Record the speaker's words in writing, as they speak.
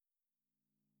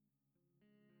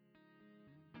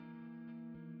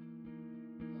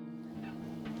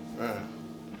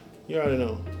You already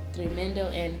know. Tremendo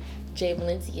and Jay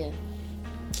Valencia.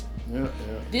 Yeah.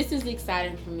 This is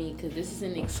exciting for me because this is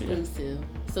an exclusive.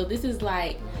 So this is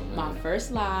like my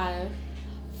first live,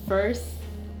 first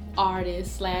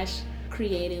artist slash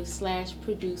creative slash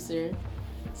producer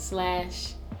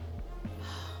slash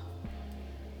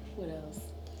what else?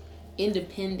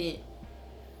 Independent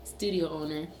studio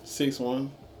owner. 6'1".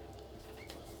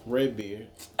 Red beard.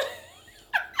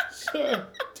 Sure.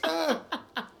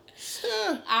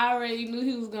 I already knew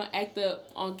he was gonna act up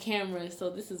on camera, so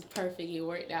this is perfect. It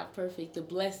worked out perfect. The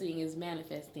blessing is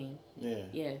manifesting. Yeah.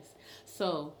 Yes.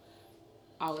 So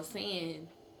I was saying,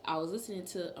 I was listening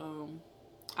to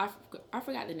I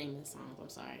forgot the name of the songs. I'm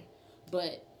sorry,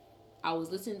 but I was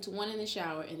listening to one in the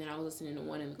shower, and then I was listening to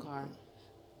one in the car.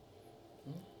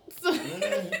 So,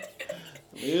 and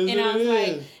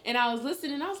I was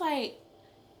listening. I was like,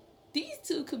 these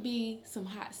two could be some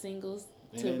hot singles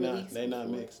to release. They not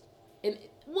mixed. And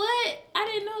what? I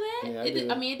didn't know that.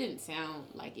 Yeah, I mean, it didn't sound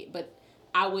like it, but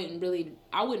I wouldn't really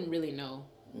know.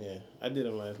 Yeah, I did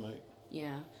them last night.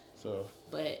 Yeah. So.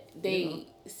 But they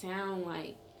sound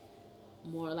like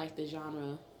more like the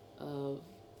genre of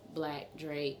Black,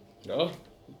 Drake,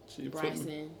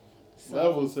 Bryson.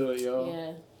 Levels to it, y'all.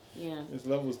 Yeah. Yeah. It's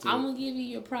levels to it. I'm gonna give you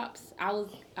your props. I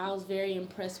was very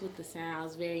impressed with the sound. I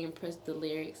was very impressed with the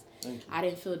lyrics. Thank you. I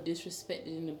didn't feel disrespected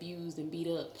and abused and beat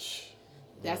up.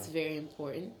 That's very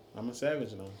important. I'm a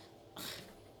savage now.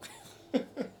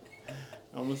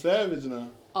 I'm a savage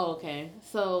now. Oh, okay.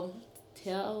 So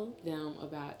tell them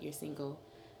about your single,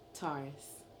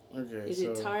 Taurus. Okay. Is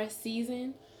it Taurus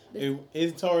season?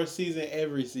 It's Taurus season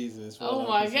every season. Oh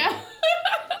my God.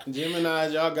 Gemini,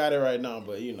 y'all got it right now,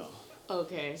 but you know.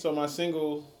 Okay. So my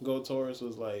single, Go Taurus,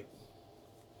 was like...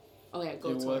 Oh yeah,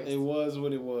 Go Taurus. It was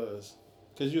what it was.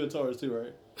 Because you're a Taurus too,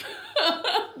 right?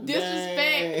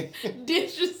 Disrespect. Dang.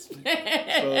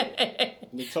 Disrespect. So,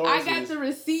 the Taurus I got the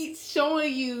receipts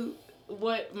showing you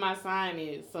what my sign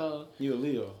is, so... You a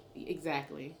Leo.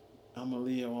 Exactly. I'm a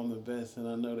Leo, I'm the best, and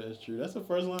I know that's true. That's the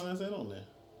first line I said on there.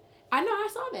 I know, I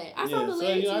saw that. I saw the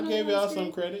lyrics. So, I gave y'all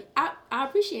some credit. I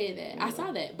appreciated that. Yeah. I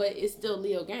saw that, but it's still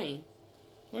Leo game.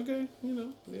 Okay, you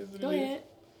know. Go ahead.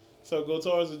 So Go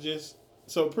Taurus is just...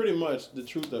 So pretty much the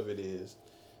truth of it is,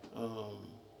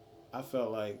 I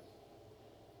felt like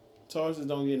Tauruses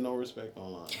don't get no respect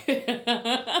online.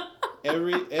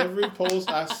 every post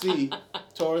I see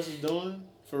Taurus is doing,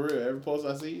 for real, every post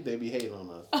I see, they be hating on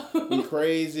us. We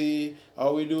crazy.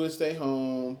 All we do is stay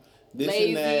home. This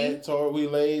lazy. And that. Taurus, we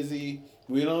lazy.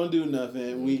 We don't do nothing.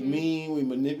 Mm-hmm. We mean. We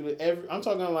manipulate. I'm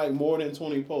talking like more than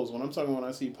 20 posts. When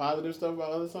I see positive stuff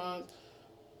about other signs,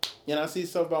 and I see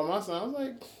stuff about my sign, I'm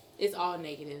like... It's all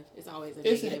negative. It's always a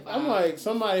negative vibe. I'm like,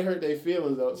 somebody hurt their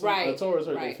feelings, though. Right. A Taurus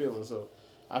hurt their feelings, so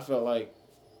I felt like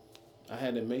I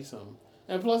had to make something.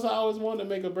 And plus, I always wanted to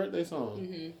make a birthday song.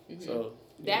 Mm-hmm, mm-hmm. So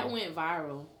that went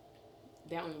viral.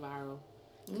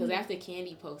 Because after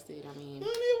Candy posted, I mean...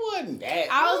 it wasn't that.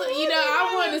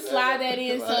 I wanted to slide that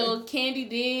in, so Candy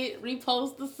did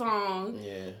repost the song.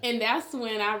 Yeah. And that's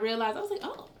when I realized, I was like,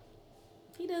 oh,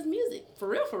 he does music. For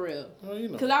real. Well, you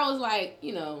know. Because I was like,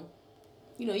 you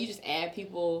just add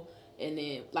people, and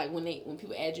then like when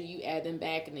people add you, you add them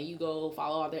back, and then you go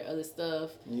follow all their other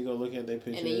stuff. And you go look at their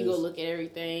pictures. And then you go look at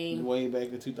everything. Way back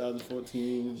to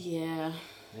 2014. Yeah.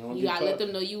 You gotta let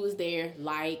them know you was there.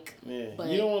 Yeah. But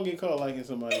you don't want to get caught liking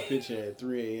somebody's picture at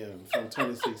 3 a.m. from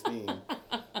 2016.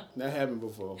 That happened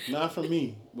before. Not for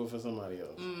me, but for somebody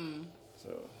else.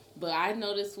 So. But I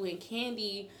noticed when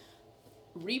Candy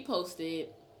reposted,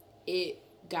 it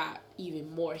got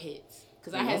even more hits.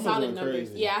 Because I had saw the numbers.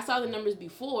 Crazy. Yeah, I saw the numbers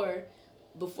before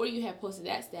you had posted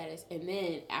that status, and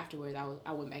then afterwards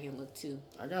I went back and looked too.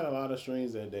 I got a lot of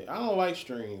streams that day. I don't like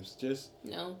streams. Just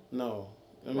no.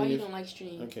 Why you don't like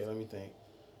streams? Okay, let me think.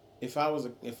 If I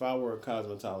were a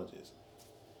cosmetologist,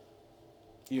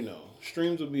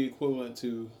 streams would be equivalent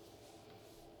to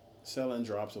selling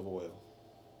drops of oil.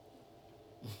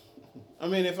 I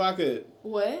mean, if I could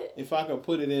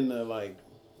put it in the like.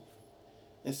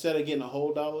 Instead of getting a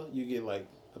whole dollar, you get like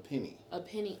a penny. A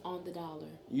penny on the dollar.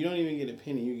 You don't even get a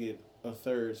penny. You get a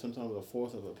third, sometimes a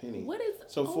fourth of a penny. What is...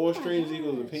 So 4 streams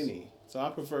equals a penny. So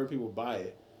I prefer people buy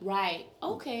it. Right.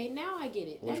 Okay, now I get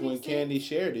it. Which when Candy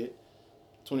shared it,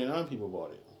 29 people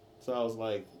bought it. So I was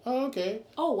like, oh, okay.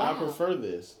 Oh, wow. I prefer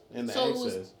this and the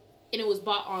access. It was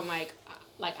bought on like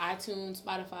iTunes,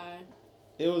 Spotify.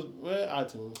 It was,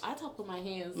 iTunes. I talk with my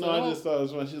hands. No, I just thought it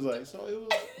was when she was like, so it was...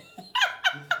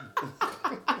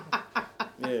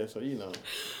 Yeah, so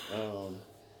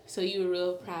So you were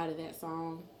real proud of that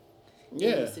song.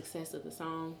 Yeah. And the success of the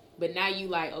song. But now you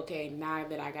like, okay, now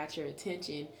that I got your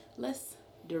attention, let's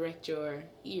direct your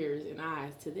ears and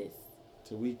eyes to this.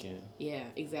 To Weekend. Yeah,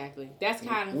 exactly. That's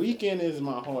kind of... Weekend is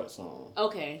my heart song.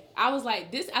 Okay. I was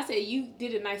like, this... I said you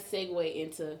did a nice segue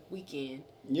into Weekend.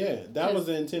 Yeah, that was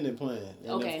the intended plan.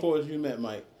 And of course, you met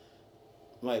Mike.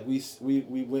 Like, we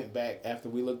went back after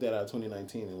we looked at our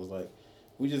 2019 and was like,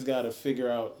 we just got to figure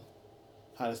out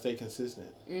how to stay consistent.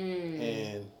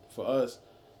 And for us,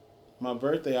 my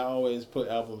birthday, I always put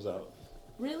albums out.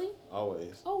 Really?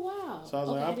 Always. Oh, wow. So I was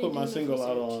like, I put my single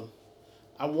out on...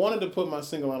 I wanted to put my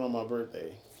single out on my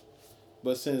birthday.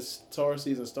 But since Taurus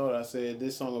season started, I said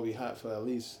this song will be hot for at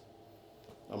least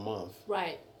a month.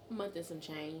 Right. A month and some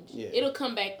change. Yeah. It'll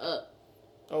come back up.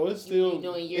 Oh, it's still...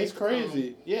 it's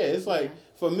crazy. Yeah, it's like...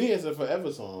 For me, it's a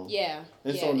forever song. Yeah.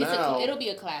 And so now... it'll be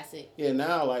a classic. Yeah,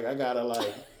 now, like, I gotta,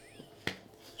 like...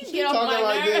 She talking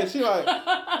like this. She like...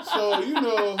 So, you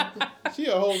know... She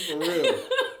a host for real.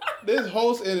 This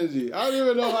host energy. I don't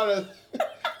even know how to...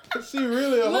 She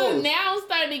really a host. Look, now I'm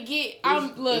starting to get...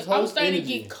 I'm starting to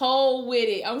get cold with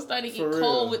it. I'm starting to get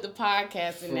cold with the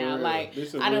podcasting now. Real. Like,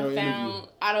 I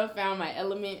done found my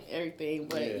element, everything.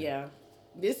 But, yeah.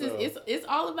 It's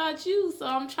all about you. So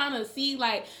I'm trying to see,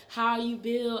 like, how you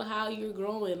build, how you're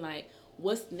growing. Like,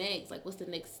 what's next? Like, what's the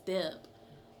next step?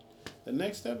 The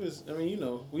next step is, I mean, you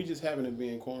know, we just happen to be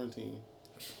in quarantine.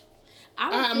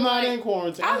 I'm not in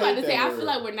quarantine. I was about to say, I feel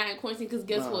like we're not in quarantine because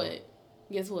guess what?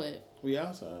 Guess what? We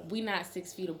outside. We not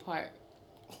 6 feet apart.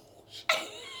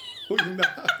 We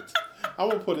not. I'm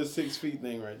going to put a 6 feet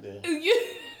thing right there.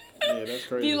 Yeah, that's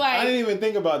crazy. Like, I didn't even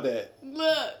think about that.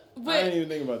 Look, but I didn't even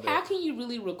think about that. How can you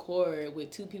really record with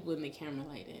 2 people in the camera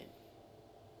like that?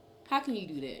 How can you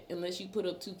do that unless you put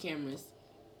up 2 cameras?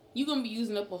 You're going to be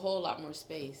using up a whole lot more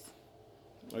space.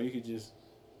 Or you could just...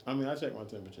 I mean, I check my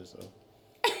temperature, so...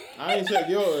 I ain't check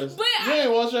yours. But you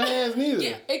ain't wash your hands neither.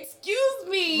 Yeah, excuse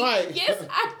me. Mike. Yes,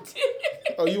 I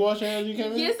did. Oh, you wash your hands when you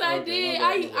came in? Yes, I did.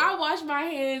 I wash my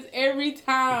hands every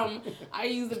time I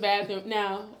use the bathroom.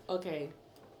 Now, okay.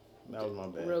 That was my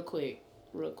bad. Real quick.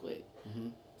 Mm-hmm.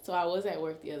 So I was at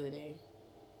work the other day,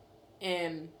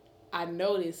 and I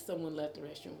noticed someone left the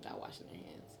restroom without washing their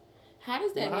hands. How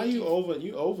does that? How you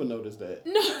over noticed that?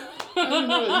 No. How you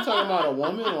know that? You talking about a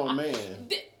woman or a man?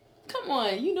 Come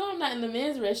on, you know I'm not in the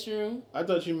men's restroom. I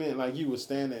thought you meant like you were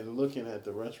standing and looking at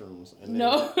the restrooms. And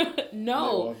no.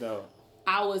 Walked out.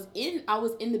 I was in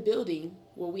the building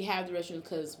where we have the restroom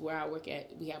because where I work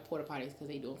at we have porta potties because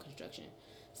they doing construction.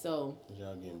 So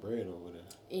y'all getting bread over there.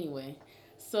 Anyway,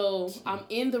 so I'm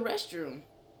in the restroom.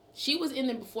 She was in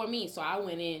there before me, so I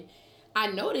went in. I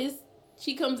noticed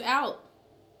she comes out,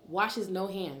 washes no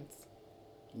hands.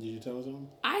 Did you tell her something?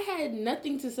 I had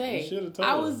nothing to say. You should have told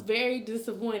her. I was very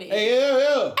disappointed. Hey,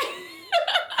 yeah.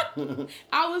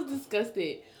 I was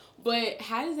disgusted. But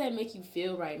how does that make you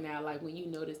feel right now? Like when you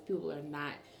notice people are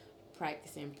not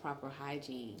practicing proper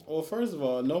hygiene. Well, first of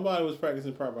all, nobody was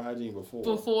practicing proper hygiene before.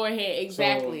 Beforehand,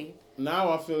 exactly. So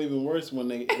now I feel even worse when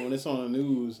it's on the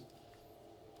news.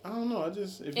 I don't know.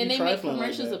 If and they make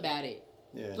commercials like about it.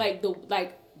 Yeah. Like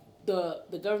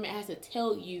the government has to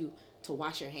tell you to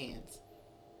wash your hands.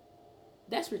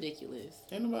 That's ridiculous.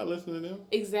 Ain't nobody listening to them.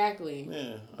 Exactly.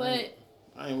 Yeah. But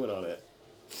I ain't with all that.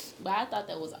 But I thought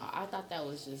that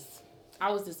was just.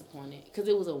 I was disappointed because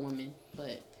it was a woman.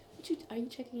 But are you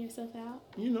checking yourself out?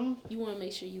 You know. You want to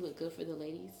make sure you look good for the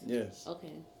ladies. Yes.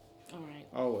 Okay. All right.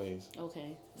 Always.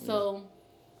 Okay. So.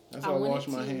 That's how I wash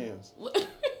my hands.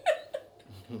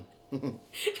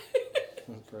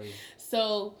 That's crazy.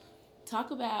 So,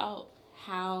 talk about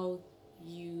how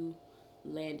you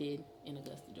landed in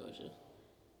Augusta, Georgia.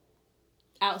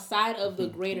 Outside of the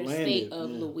greater state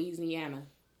of Louisiana.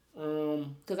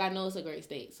 Because I know it's a great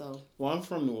state, so. Well, I'm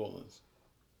from New Orleans.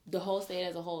 The whole state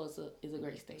as a whole is a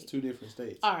great state. It's 2 different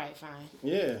states. All right, fine.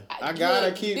 Yeah, I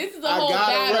gotta keep. This is a whole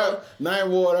battle. Rep Ninth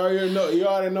Ward. You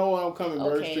already know where I'm coming.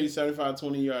 Okay. Bird Street,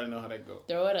 7520. You already know how that go.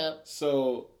 Throw it up.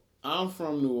 So I'm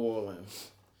from New Orleans,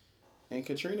 and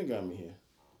Katrina got me here.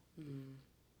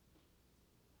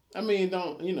 I mean, you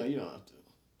don't have to.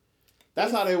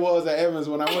 That's how they was at Evans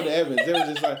when I went to Evans. They was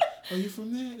just like, "Oh, you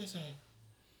from there?"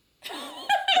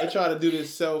 They try to do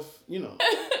this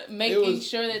making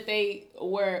sure that they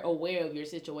were aware of your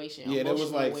situation. Yeah, they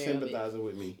was like sympathizing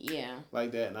with me. Yeah,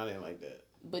 like that, and I didn't like that.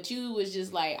 But you was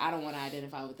just like, I don't want to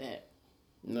identify with that.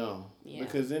 No,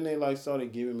 because then they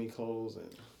started giving me clothes and.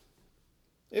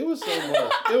 It was so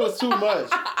much. It was too much.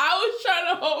 I was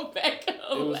trying to hold back. It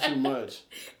was too much.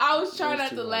 I was trying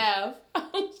not to laugh. I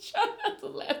was trying not to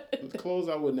laugh. Clothes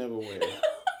I would never wear.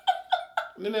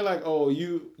 And then they're like, "Oh,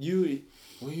 you,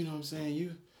 well, you know what I'm saying?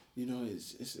 You know,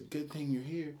 it's a good thing you're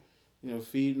here. You know,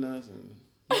 feeding us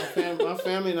and my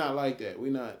family not like that. We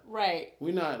not right.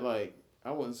 We not like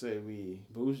I wouldn't say we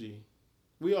bougie.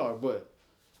 We are, but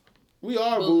we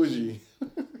are bougie.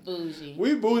 Bougie.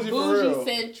 We bougie for real. Bougie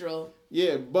central.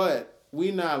 Yeah, but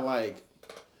we not like,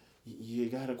 you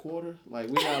got a quarter? Like,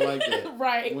 we not like that.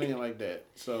 Right. We ain't like that.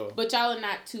 So. But y'all are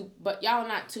not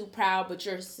too proud, but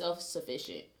you're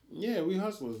self-sufficient. Yeah, we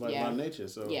hustlers by nature.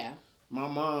 So. Yeah. My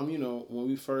mom, when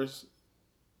we first,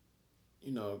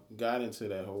 got into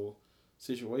that whole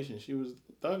situation, she was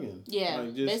thugging. Yeah.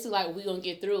 Basically, like, we gonna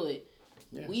get through it.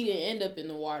 Yeah. We didn't end up in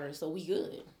the water, so we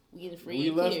good. We getting free. We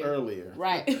left earlier.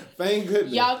 Right. Thank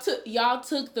goodness. Y'all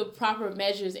took the proper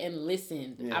measures and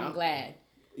listened. Yeah, I'm glad.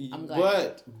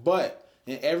 But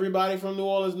and everybody from New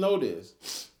Orleans know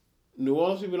this. New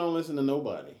Orleans people don't listen to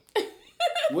nobody.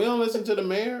 We don't listen to the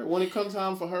mayor. When it comes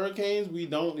time for hurricanes, we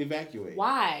don't evacuate.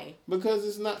 Why? Because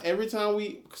it's not every time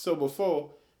we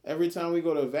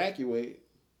go to evacuate,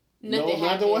 nothing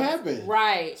will happen.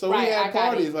 Right. So we have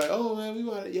parties like, oh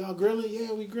man, y'all grilling?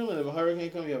 Yeah, we grilling. If a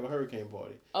hurricane comes, you have a hurricane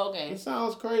party. Okay. It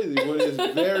sounds crazy, but it's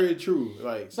very true.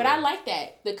 But I like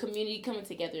that. The community coming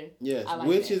together. Yes. I like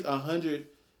which that. is 100.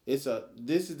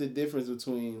 This is the difference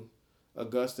between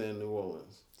Augusta and New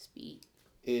Orleans. Speed.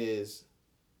 Is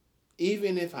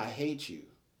even if I hate you,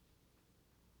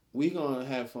 we gonna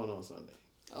have fun on Sunday.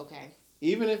 Okay.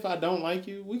 Even if I don't like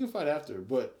you, we can fight after.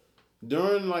 But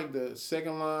during like the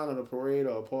second line of the parade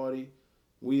or a party,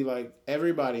 we like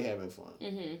everybody having fun.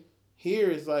 Mm-hmm.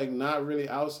 Here it's like not really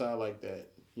outside like that,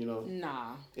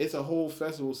 Nah. It's a whole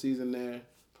festival season there,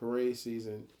 parade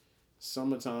season,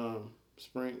 summertime,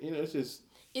 spring. It's just.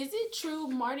 Is it true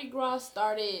Mardi Gras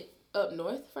started up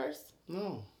north first?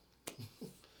 No.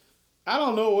 I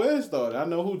don't know where it started. I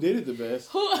know who did it the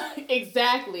best. Who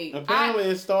exactly? Apparently,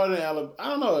 it started in Alabama. I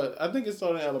don't know. I think it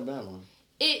started in Alabama.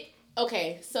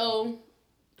 Okay. So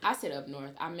I said up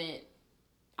north. I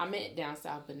meant down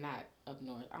south, but not up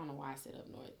north. I don't know why I said up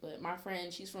north. But my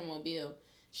friend, she's from Mobile.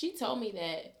 She told me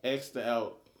that. X the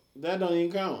out. That don't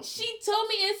even count. She told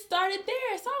me it started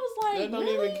there, so I was like, that don't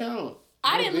even count.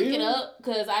 I didn't look it up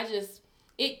because I just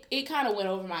it kind of went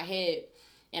over my head.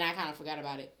 And I kind of forgot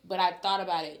about it. But I thought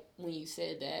about it when you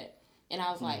said that. And I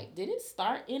was like, did it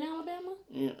start in Alabama?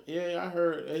 Yeah, I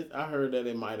heard that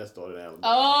it might have started in Alabama.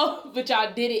 Oh, but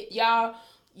y'all did it.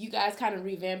 You guys kind of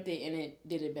revamped it and it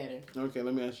did it better. Okay,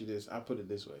 let me ask you this. I'll put it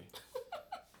this way.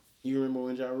 You remember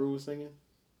when Ja Rule was singing?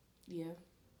 Yeah.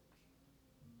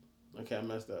 Okay, I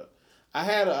messed up. I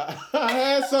had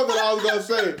something I was going to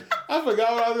say. I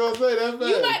forgot what I was going to say. That's bad.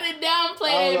 You got to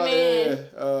downplay it, man.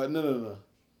 Yeah. No.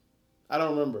 I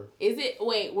don't remember.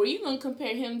 Were you going to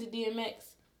compare him to DMX?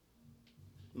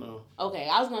 No. Okay,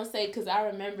 I was going to say, because I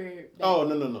remember. Oh,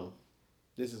 no.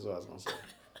 This is what I was going to say.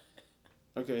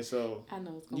 Okay, so. I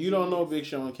know you don't know Big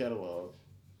Sean catalog.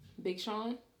 Big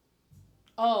Sean?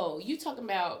 Oh, you talking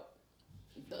about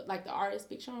the artist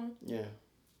Big Sean? Yeah.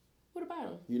 What about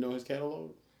him? You know his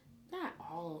catalog? Not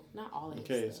all of it.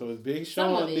 Okay, so Big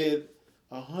Sean did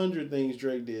 100 things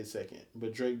Drake did second,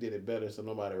 but Drake did it better, so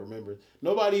nobody remembers.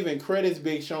 Nobody even credits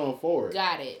Big Sean for it.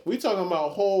 Got it. We talking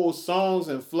about whole songs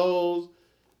and flows.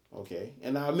 Okay,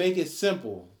 and I'll make it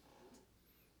simple.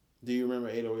 Do you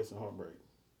remember 808s and Heartbreak?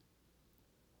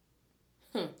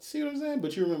 See what I'm saying?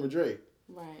 But you remember Drake.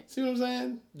 Right. See what I'm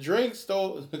saying? Drake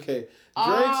stole. Okay.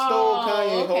 Drake stole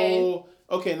Kanye whole.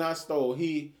 Okay, not stole.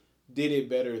 He did it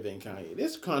better than Kanye.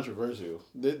 This is controversial.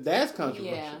 That's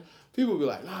controversial. Yeah. People be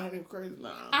like, nah, that ain't crazy.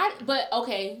 Nah. But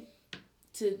okay,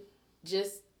 to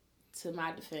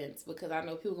my defense, because I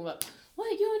know people go like, what,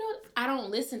 you don't know? I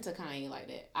don't listen to Kanye like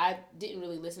that. I didn't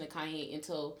really listen to Kanye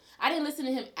until I didn't listen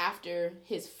to him after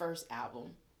his first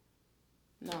album.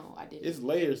 No, I didn't. It's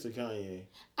layers to Kanye.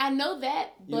 I know that,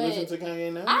 but you listen to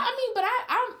Kanye now?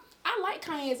 I like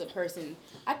Kanye as a person.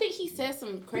 I think he says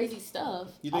some crazy stuff,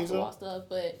 you think so? Stuff,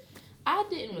 but I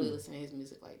didn't really listen to his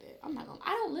music like that.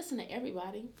 I don't listen to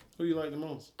everybody. Who you like the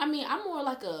most? I mean, I'm more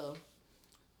like a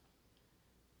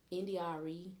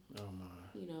India.Arie. Oh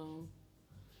my. You know.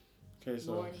 Okay,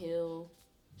 so Lauryn Hill,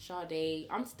 Sade.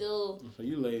 I'm still. So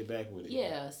you laid back with it.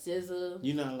 Yeah, SZA.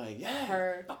 You're not like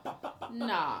her.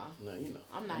 Nah. No, you know.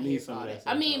 I'm not here for all that.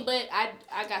 I mean, but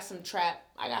I got some trap.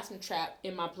 I got some trap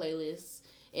in my playlist,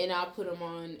 and I'll put them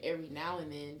on every now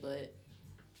and then. But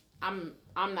I'm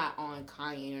not on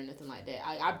Kanye or nothing like that.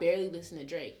 I barely listen to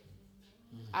Drake.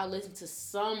 I listen to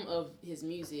some of his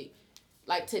music.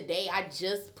 Like today, I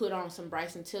just put on some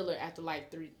Bryson Tiller after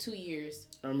like 2 years.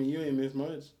 I mean, you ain't missed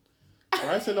much.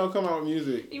 Bryson don't come out with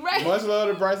music. Right. Much love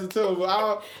to Bryson Tiller,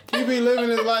 but he be living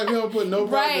his life. He don't put no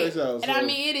projects out. So. And I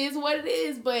mean, it is what it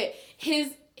is. But his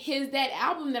that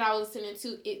album that I was listening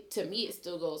to me, it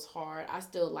still goes hard. I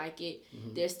still like it.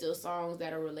 Mm-hmm. There's still songs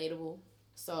that are relatable.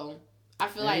 So I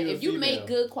feel like if you make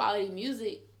good quality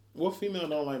music. What female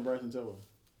don't like Bryson Tiller?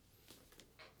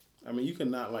 I mean, you can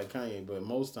not like Kanye, but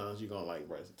most times you're going to like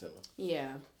Bryson Tiller.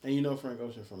 Yeah. And you know Frank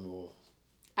Ocean from New Orleans.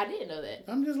 I didn't know that.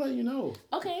 I'm just letting you know.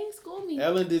 Okay, school me.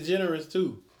 Ellen DeGeneres,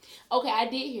 too. Okay, I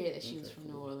did hear that she was from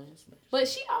New Orleans. But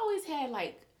she always had,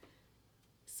 like,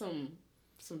 some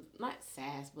not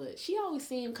sass, but she always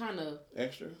seemed kind of...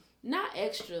 Extra? Not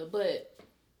extra, but...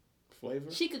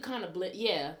 Flavor? She could kind of blend...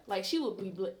 Yeah, like, she would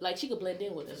be... Like, she could blend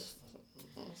in with us.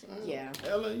 Yeah.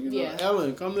 Ellen, you know,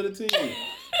 Ellen, come to the team.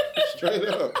 Straight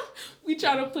up. We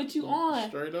try to put you on.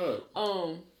 Straight up.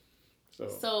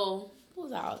 So what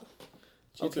was I?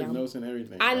 She took notes and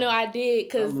everything. I know I did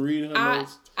because I'm reading her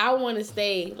notes. I want to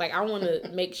stay. Like, I want to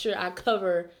make sure I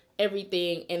cover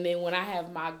everything, and then when I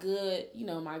have my good,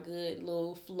 my good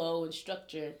little flow and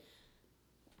structure,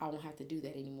 I won't have to do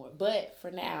that anymore. But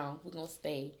for now, we're gonna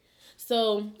stay.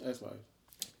 So that's life.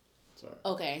 Sorry.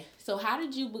 Okay, so how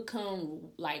did you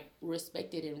become like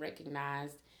respected and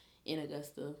recognized in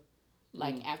Augusta?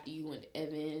 Like after you went to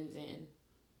Evans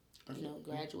and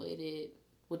graduated.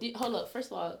 Well, hold up.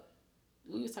 First of all,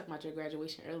 we was talking about your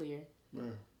graduation earlier. Yeah.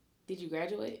 Did you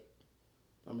graduate?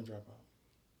 I'm a dropout.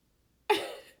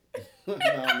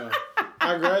 No.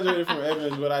 I graduated from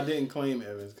Evans, but I didn't claim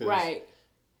Evans. Right.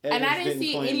 Evans and I didn't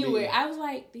see it anywhere. Me. I was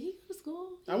like, did he go to school?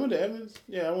 I went to Evans.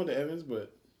 Yeah, I went to Evans,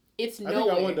 but it's nowhere. I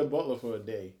think I went to Butler for a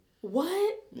day.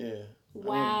 What? Yeah.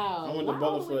 Wow. I went to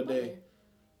Butler for a day.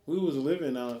 We was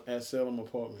living out at Salem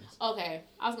Apartments. Okay.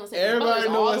 I was going to say, everybody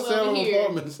know what Salem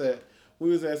Apartments at. We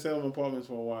was at Salem Apartments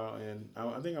for a while, and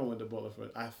I think I went to Butler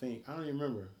for, I don't even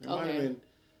remember. It might have been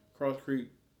Cross Creek.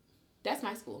 That's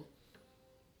my school.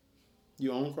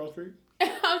 You own Cross Creek?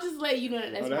 I'm just letting you know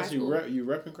that's my school. You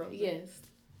repping Cross Creek? Yes.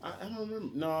 I don't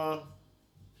remember. No.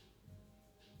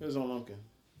 It was on Lumpkin.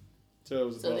 So it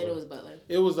was Butler. Then it was Butler.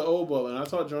 It was the old Butler, and I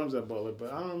taught drums at Butler,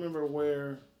 but I don't remember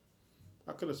where.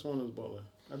 I could have sworn it was Butler.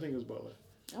 I think it was Butler.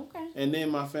 Okay. And then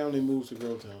my family moved to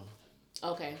Grovetown.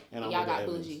 Okay. And y'all got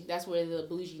bougie. That's where the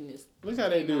bouginess. Look how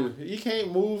they do. You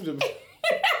can't move to.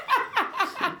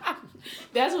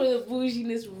 That's where the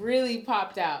bouginess really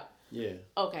popped out. Yeah.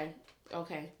 Okay.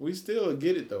 We still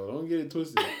get it though. Don't get it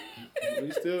twisted.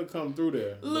 We still come through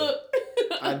there. Look.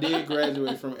 I did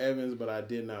graduate from Evans, but I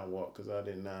did not walk because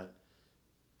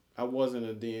I wasn't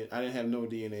I didn't have no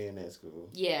DNA in that school.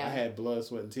 Yeah. I had blood,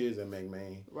 sweat, and tears at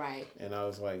McMain. Right. And I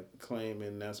was like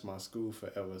claiming that's my school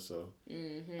forever. So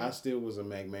I still was a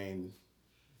McMain.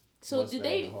 So did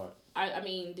they?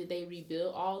 Did they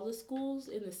rebuild all the schools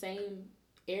in the same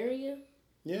area?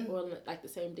 Yeah. Or like the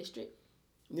same district?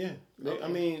 Yeah.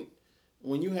 Okay.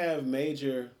 When you have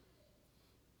major.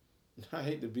 I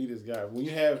hate to be this guy. When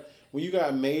you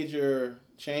got major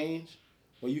change,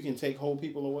 where you can take whole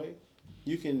people away,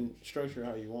 you can structure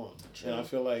how you want. True. And I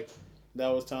feel like that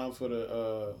was time for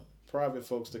the private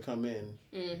folks to come in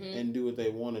and do what they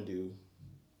want to do,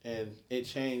 and it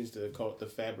changed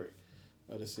the fabric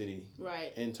of the city.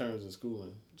 Right. In terms of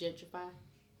schooling. Gentrify.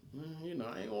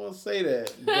 I ain't want to say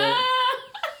that. But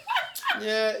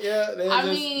yeah.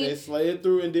 They slayed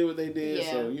through and did what they did.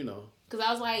 Yeah. So Because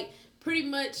I was like, pretty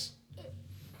much.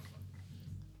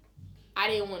 I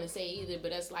didn't want to say either,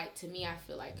 but that's like, to me, I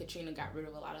feel like Katrina got rid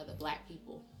of a lot of the black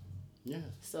people. Yeah.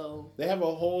 So they have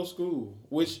a whole school,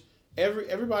 which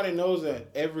everybody knows that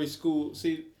every school.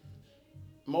 See,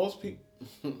 most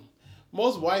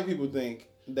white people think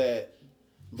that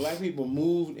black people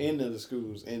moved into the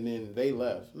schools and then they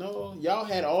left. No, y'all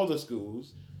had all the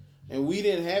schools, and we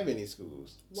didn't have any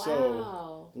schools. Wow.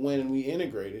 So when we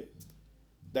integrated,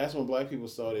 that's when black people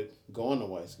started going to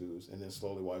white schools, and then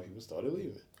slowly white people started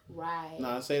leaving. Right.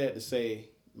 Now, I say that to say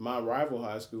my rival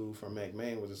high school from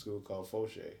McMain was a school called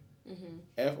Fortier.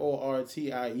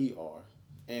 Fortier.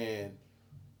 And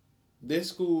this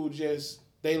school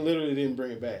they literally didn't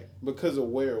bring it back because of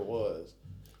where it was.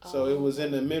 So it was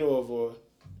in the middle of a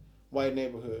white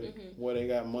neighborhood where they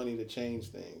got money to change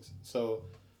things. So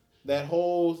that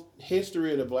whole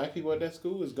history of the black people at that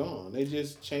school is gone. They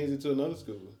just changed it to another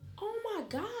school. Oh my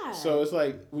God. So it's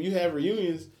like when you have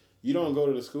reunions, you don't go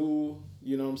to the school,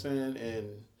 you know what I'm saying?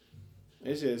 And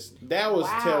it's just, that was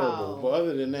terrible. But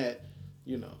other than that,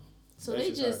 So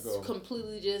they just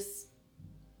completely just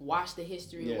washed the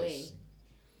history away.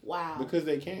 Wow. Because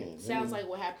they can. Sounds like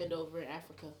what happened over in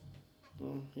Africa.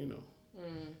 Well,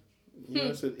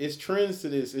 it's trends to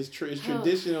this. It's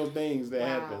traditional things that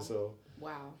happen. So,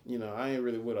 I ain't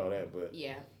really with all that, but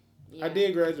yeah. I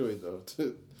did graduate though.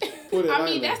 To put it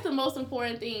lightly. That's the most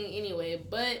important thing anyway,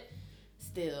 but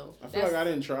still. I feel like I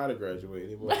didn't try to graduate.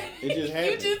 It just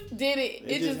happened. You just did it.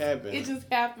 It just happened. It just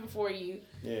happened for you.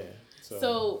 Yeah.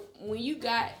 So when you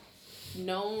got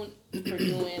known for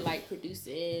doing like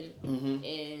producing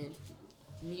and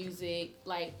music.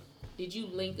 Like, did you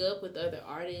link up with other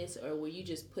artists, or were you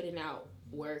just putting out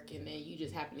work and then you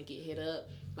just happened to get hit up?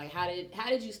 Like, how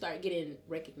did you start getting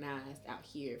recognized out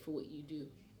here for what you do?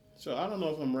 So I don't know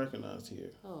if I'm recognized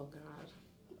here. Oh God.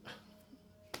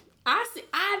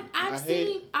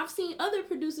 I've seen other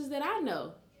producers that I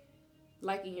know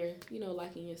liking your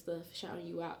stuff, shouting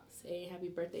you out, saying happy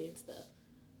birthday and stuff.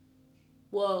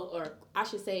 Well, or I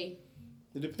should say,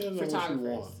 it depends on what you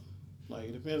want. Like,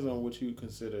 it depends on what you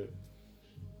consider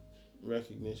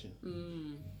recognition.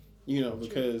 You know,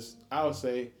 because true. I would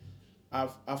say I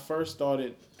first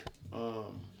started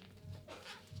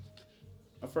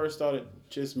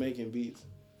just making beats,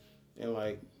 and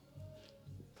like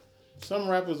some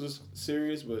rappers was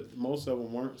serious, but most of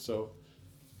them weren't. So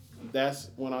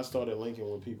that's when I started linking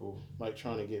with people, like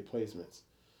trying to get placements,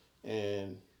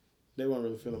 and they weren't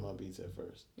really feeling my beats at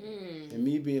first. And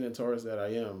me being a Taurus that I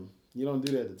am, you don't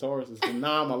do that to Taurus. It's the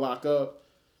nah, I'ma lock up,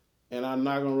 and I'm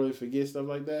not gonna really forget stuff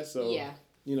like that. So yeah.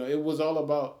 You know, it was all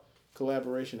about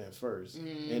collaboration at first,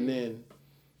 and then,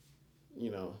 you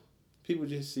know, people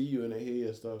just see you and they hear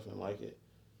your stuff and like it.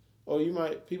 Or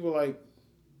people like,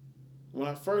 when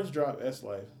I first dropped S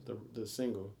Life, the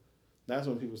single, that's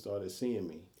when people started seeing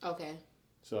me. Okay.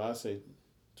 So I say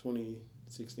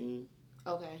 2016.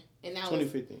 Okay. And that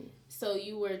 2015. So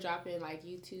you were dropping like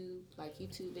YouTube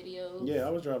videos? Yeah,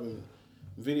 I was dropping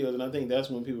videos, and I think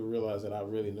that's when people realized that I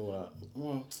really knew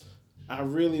I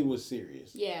really was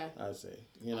serious. Yeah. I'd say.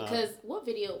 You know. Because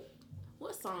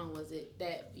what song was it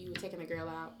that you were taking a girl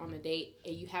out on a date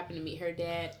and you happened to meet her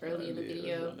dad early in the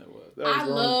video? I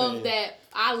love that.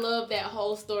 I love that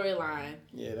whole storyline.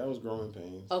 Yeah, that was Growing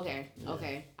Pains. Okay. Yeah.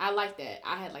 Okay. I like that.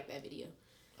 I had liked that video.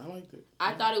 I liked it.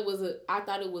 I thought it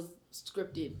was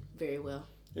scripted very well.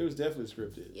 It was definitely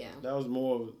scripted. Yeah. That was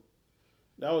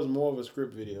more of a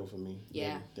script video for me.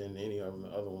 Yeah. Than any of the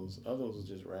other ones. Other ones was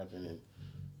just rapping, and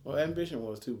well, Ambition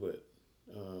was too, but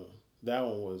that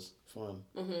one was fun.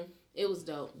 Mhm. It was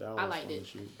dope. I liked it.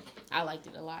 I liked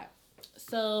it a lot.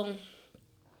 So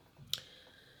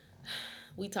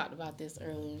we talked about this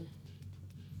earlier.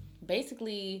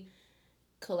 Basically,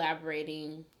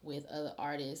 collaborating with other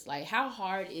artists. Like, how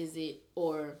hard is it,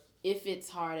 or if it's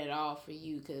hard at all for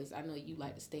you? Because I know you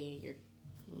like to stay in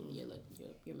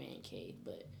your man cave.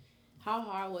 But how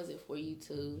hard was it for you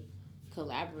to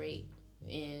collaborate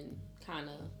and kind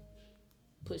of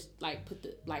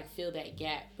fill that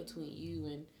gap between you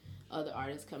and other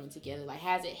artists coming together? Like,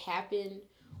 has it happened,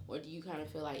 or do you kind of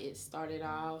feel like it started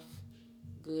off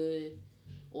good,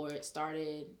 or it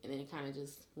started and then it kind of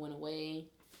just went away?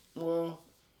 Well,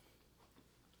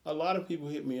 a lot of people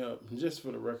hit me up, just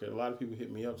for the record, a lot of people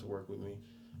hit me up to work with me.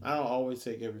 I don't always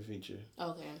take every feature.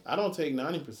 Okay. I don't take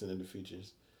 90% of the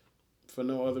features for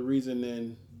no other reason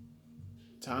than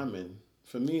timing.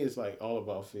 For me, it's like all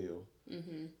about feel.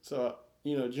 Mm-hmm. So,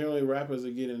 you know, generally rappers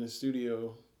that get in the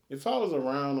studio, if I was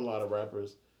around a lot of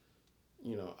rappers,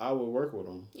 you know, I would work with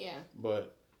them. Yeah.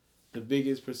 But the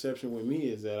biggest perception with me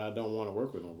is that I don't want to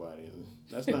work with nobody. And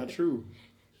that's not true.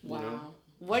 Wow. You know?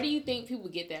 Where do you think people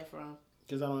get that from?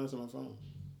 Because I don't answer my phone.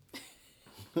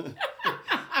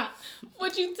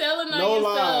 What you telling on no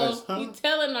yourself? Lies, huh? You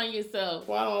telling on yourself.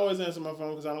 Well, I don't always answer my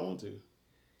phone because I don't want to.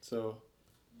 So.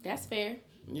 That's fair.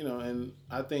 You know, and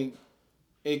I think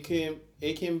it can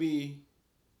be.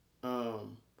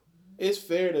 It's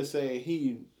fair to say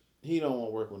he don't want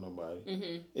to work with nobody.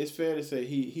 Mm-hmm. It's fair to say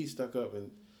he stuck up,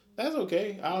 and that's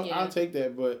okay. I'll take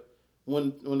that. But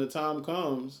when the time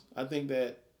comes, I think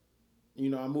that, you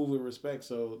know, I move with respect,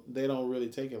 so they don't really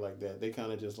take it like that. They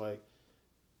kind of just like.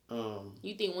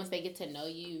 You think once they get to know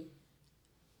you,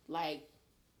 like,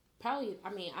 probably, I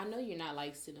mean, I know you're not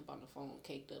like sitting up on the phone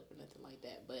caked up or nothing like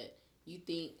that, but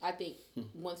I think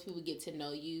once people get to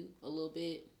know you a little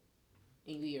bit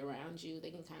and you're around you,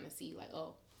 they can kind of see like,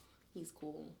 oh, he's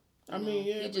cool. I mean,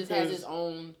 yeah, he just has his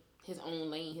own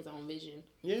lane, his own vision.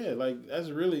 Yeah, like,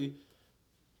 that's really,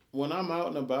 when I'm out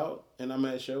and about and I'm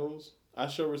at shows, I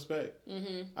show respect.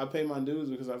 Mm-hmm. I pay my dues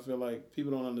because I feel like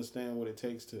people don't understand what it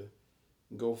takes to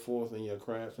go forth in your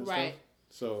craft and stuff.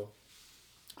 So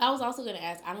I was also going to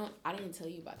ask, I didn't tell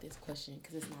you about this question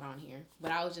because it's not on here,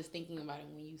 but I was just thinking about it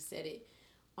when you said it.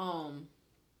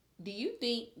 Do you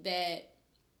think that,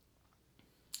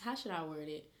 how should I word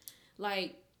it?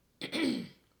 Like,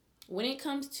 when it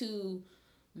comes to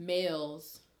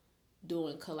males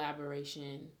doing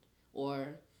collaboration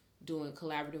or doing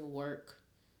collaborative work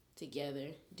together,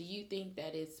 do you think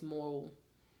that it's more,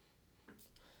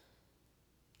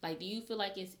 like, do you feel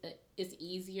like it's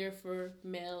easier for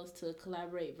males to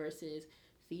collaborate versus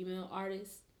female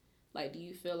artists? Like, do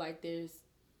you feel like there's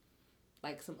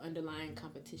like some underlying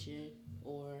competition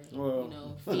or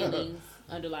feelings,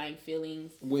 underlying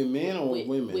feelings with men or with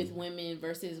women? With women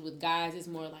versus with guys, it's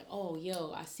more like, oh,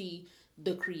 yo, I see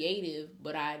the creative,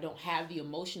 but I don't have the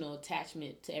emotional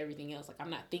attachment to everything else. Like, I'm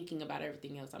not thinking about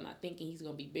everything else. I'm not thinking he's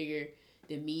gonna be bigger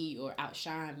than me or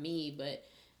outshine me. But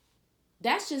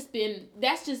that's just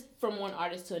from one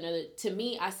artist to another. To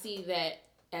me, I see that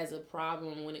as a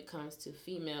problem when it comes to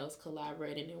females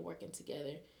collaborating and working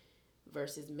together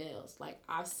versus males. Like,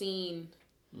 I've seen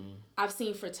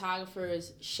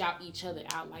photographers shout each other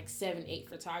out, like 7-8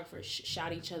 photographers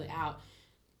shout each other out,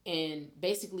 and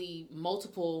basically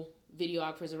multiple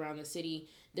videographers around the city,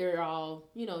 they're all,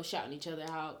 shouting each other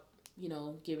out,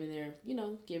 giving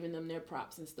them their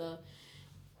props and stuff.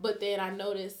 But then I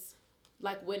notice,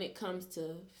 like, when it comes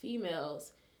to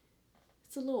females,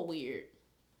 it's a little weird.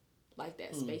 Like,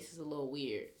 that space is a little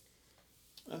weird.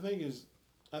 I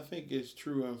think it's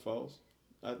true and false.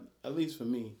 At least for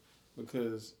me,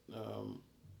 because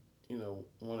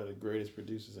one of the greatest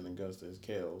producers in Augusta is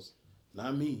Kels,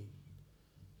 not me.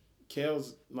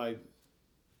 Kels like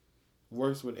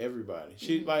works with everybody.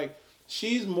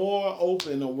 She's more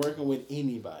open to working with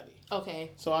anybody.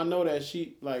 Okay. So I know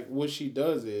that what she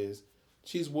does is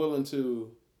she's willing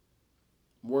to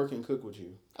work and cook with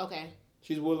you. Okay.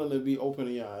 She's willing to be open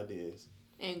to your ideas.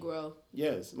 And grow.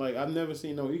 Yes. Like, I've never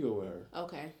seen no ego with her.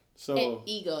 Okay. So. And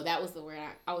ego, that was the word.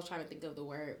 I was trying to think of the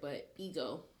word, but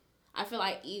ego. I feel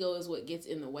like ego is what gets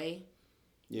in the way.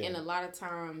 Yeah. And a lot of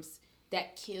times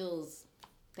that kills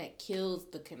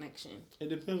the connection. It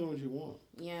depends on what you want.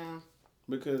 Yeah.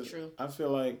 Because True. I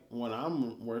feel like when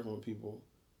I'm working with people,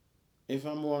 if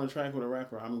I'm on a track with a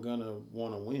rapper, I'm gonna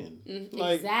want to win.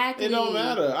 Exactly. It don't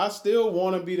matter. I still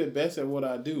want to be the best at what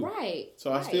I do. Right.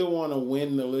 So I still want to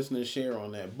win the listener share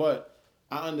on that. But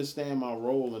I understand my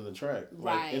role in the track.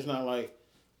 Like, right. It's not like,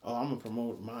 oh, I'm gonna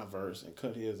promote my verse and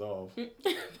cut his off.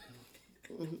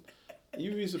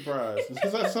 You'd be surprised.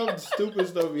 It's like some stupid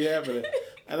stuff be happening,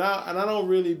 and I don't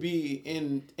really be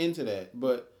into that.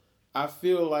 But I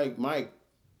feel like Mike,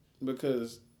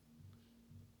 because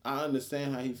I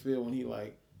understand how he feel when he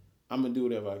like, I'm gonna do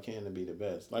whatever I can to be the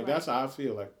best. Like, that's how I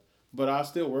feel. Like, but I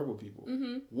still work with people.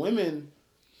 Mm-hmm. Women,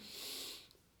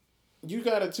 you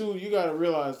gotta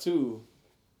realize too.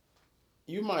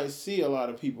 You might see a lot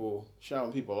of people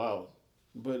shouting people out,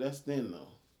 but that's thin though.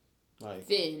 Like,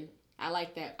 thin. I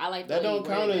like that. I like that.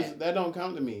 That don't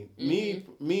count to me.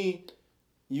 Mm-hmm. Me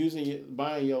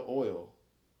buying your oil.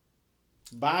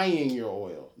 Buying your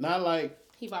oil. Not like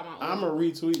he bought my oil. I'ma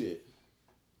retweet it.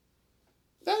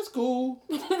 That's cool.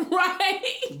 Right.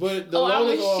 But the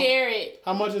Lotus oil, share it.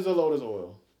 How much is the Lotus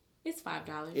oil? It's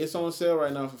 $5. It's on sale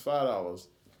right now for $5.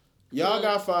 Y'all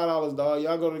got $5, dog.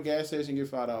 Y'all go to the gas station and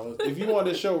get $5. If you want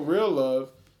to show real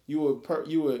love, you would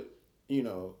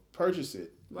purchase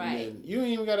it. Right. And you ain't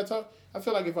even got to talk. I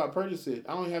feel like if I purchase it,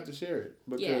 I don't have to share it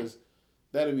because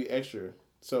that'll be extra.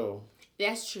 So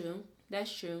that's true. And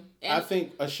I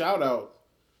think a shout out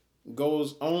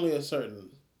goes only a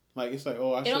certain, like, it's like,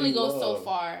 oh, I. It only goes so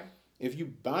far. If you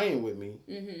buying with me,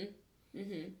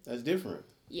 that's different.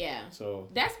 Yeah. So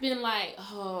that's been like,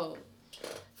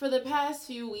 for the past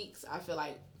few weeks, I feel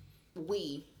like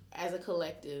we as a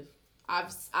collective,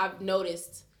 I've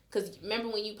noticed. Because remember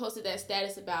when you posted that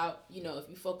status about, if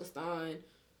you focused on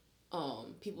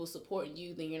people supporting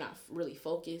you, then you're not really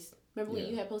focused. Remember when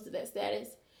you had posted that status?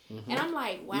 Mm-hmm. And I'm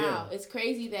like, wow, it's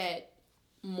crazy that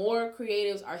more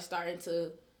creatives are starting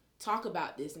to talk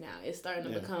about this now. It's starting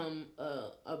to become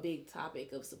a big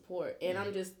topic of support. And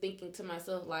I'm just thinking to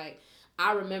myself, like,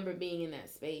 I remember being in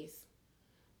that space.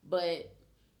 But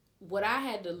what I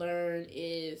had to learn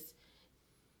is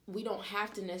we don't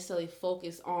have to necessarily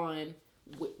focus on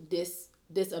this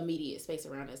immediate space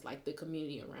around us, like the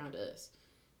community around us,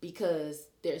 because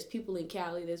there's people in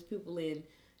Cali, there's people in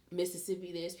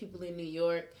Mississippi, there's people in New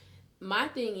York. My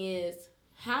thing is,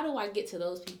 how do I get to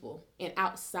those people and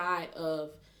outside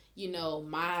of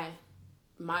my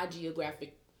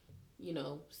geographic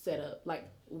setup, like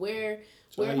where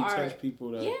how you touch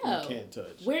people that you can't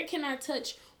touch? Where can I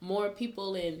touch more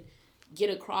people and get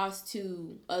across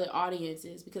to other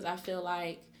audiences? Because I feel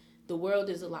like the world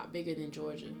is a lot bigger than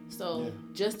Georgia. So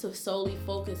just to solely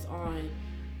focus on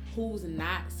who's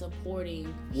not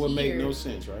supporting would make no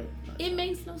sense, right? It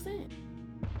makes no sense.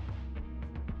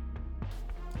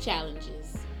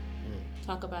 Challenges.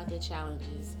 Talk about the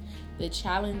challenges. The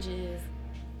challenges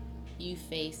you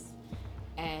face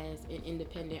as an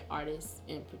independent artist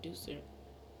and producer.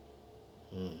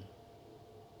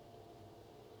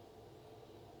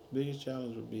 Biggest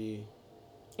challenge would be...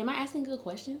 Am I asking good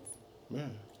questions? Yeah.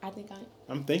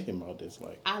 I'm thinking about this.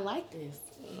 Like, I like this.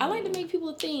 I like to make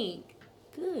people think.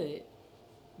 Good.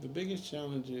 The biggest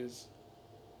challenge is.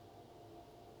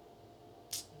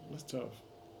 That's tough.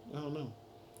 I don't know.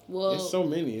 Well, it's so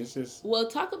many. It's just. Well,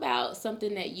 talk about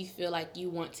something that you feel like you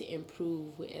want to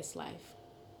improve with S Life.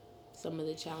 Some of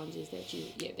the challenges that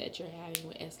you're having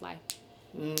with S Life.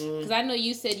 Because I know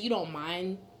you said you don't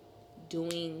mind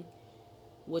doing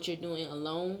what you're doing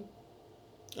alone.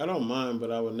 I don't mind,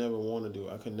 but I would never want to do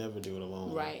it. I could never do it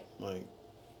alone. Right. Like,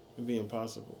 it'd be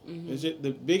impossible. It's just,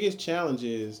 the biggest challenge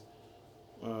is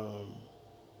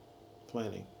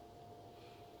planning.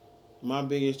 My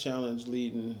biggest challenge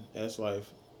leading S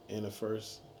Life in the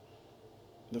first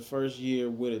year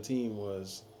with a team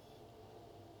was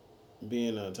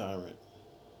being a tyrant.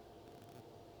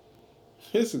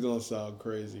 This is gonna sound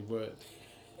crazy, but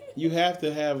you have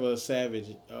to have a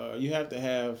savage. You have to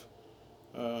have.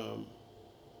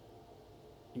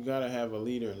 You gotta have a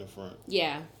leader in the front.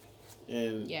 Yeah.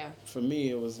 And for me,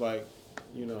 it was like,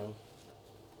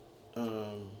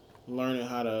 learning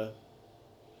how to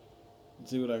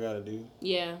do what I gotta do.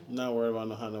 Yeah. Not worry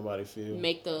about how nobody feels.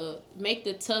 Make the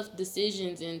tough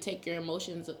decisions and take your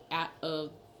emotions out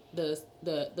of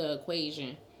the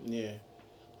equation. Yeah.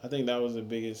 I think that was the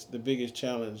biggest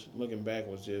challenge looking back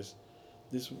was just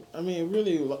this. I mean,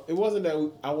 it wasn't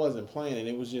that I wasn't planning.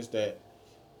 It was just that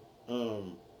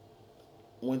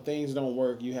when things don't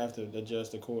work, you have to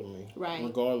adjust accordingly. Right.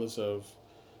 Regardless of,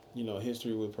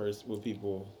 history with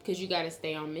people. Because you got to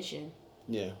stay on mission.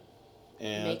 Yeah.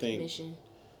 And I think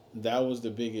that was the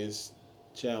biggest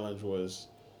challenge was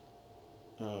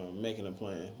making a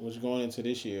plan. Which going into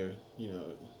this year,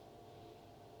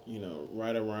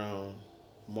 right around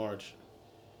March,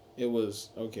 it was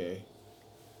okay.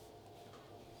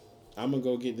 I'm gonna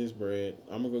go get this bread.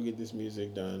 I'm gonna go get this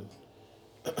music done,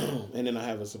 and then I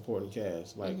have a supporting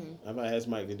cast. Like if I ask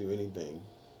Mike to do anything.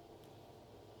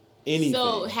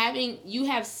 So you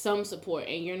have some support,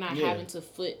 and you're not having to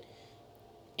foot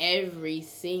every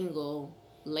single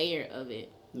layer of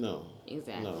it. No.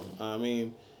 Exactly. No. I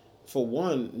mean, for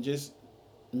one, just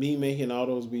me making all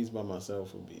those beats by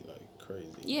myself would be like crazy.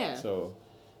 Yeah. So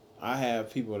I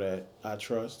have people that I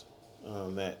trust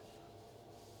that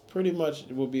pretty much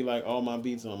will be like all my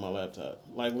beats on my laptop.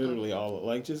 Like literally all.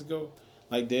 Like just go.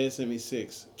 Like Dad sent me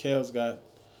 6. Kel's got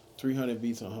 300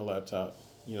 beats on her laptop.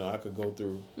 I could go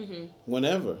through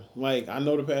whenever. Like, I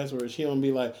know the password. She don't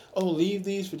be like, oh, leave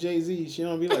these for Jay-Z. She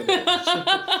don't be like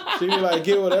that. She be like,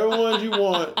 get whatever ones you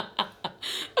want.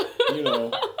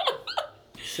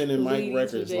 Sending Mike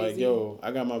records. Like, yo,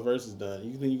 I got my verses done.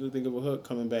 You can think of a hook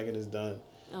coming back and it's done.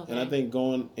 Okay. And I think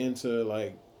going into,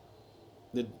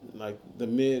 the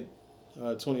mid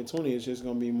 2020 is just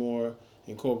going to be more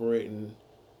incorporating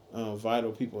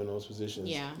vital people in those positions.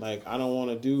 Yeah. Like, I don't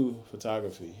want to do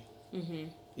photography.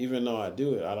 Even though I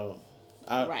do it,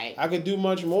 I could do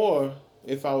much more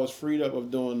if I was freed up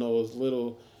of doing those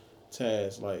little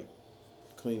tasks like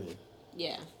cleaning.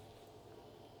 Yeah.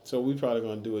 So we probably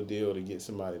gonna do a deal to get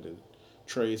somebody to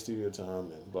trade studio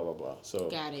time and blah blah blah. So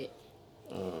got it.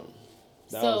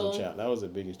 That was a challenge. That was the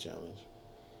biggest challenge.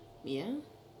 Yeah,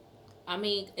 I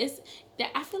mean it's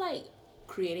that I feel like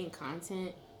creating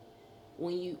content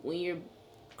when you're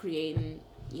creating.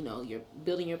 You're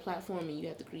building your platform and you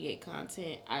have to create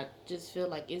content. I just feel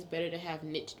like it's better to have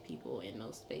niched people in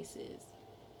those spaces.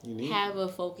 Have a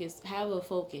focus.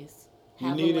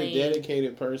 You need a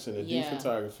dedicated person to do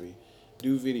photography,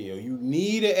 do video. You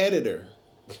need an editor.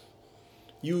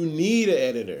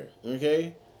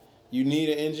 Okay? You need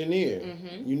an engineer.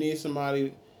 You need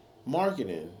somebody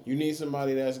marketing. You need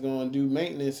somebody that's going to do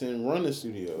maintenance and run the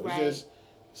studio. Right.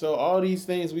 So all these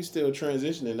things we still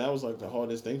transitioning. That was like the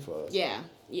hardest thing for us. Yeah.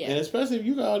 Yeah. And especially if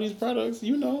you got all these products,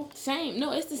 Same. No,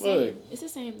 it's the same. It's the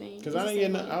same thing. Because I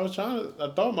didn't get. I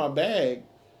thought my bag,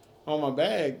 for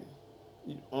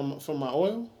my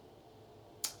oil.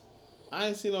 I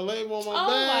ain't seen a label on my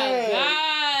bag.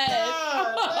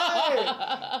 Oh my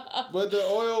God. But the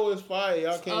oil was fire.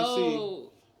 Y'all can't see.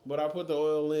 But I put the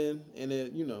oil in, and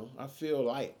it, I feel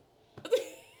light.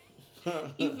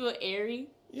 You feel airy?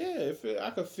 Yeah,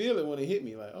 I could feel it when it hit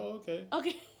me. Like, oh, okay.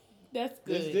 Okay. That's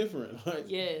good. It's different. Like,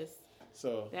 yes.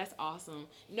 So. That's awesome.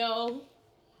 No,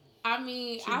 I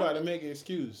mean. She about to make an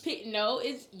excuse. No,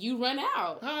 it's you run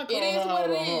out. It is what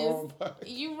it is.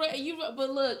 You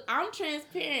but look, I'm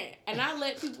transparent and I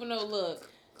let people know, look,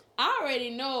 I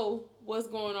already know what's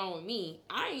going on with me.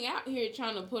 I ain't out here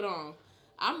trying to put on.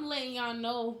 I'm letting y'all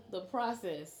know the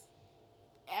process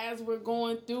as we're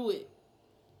going through it.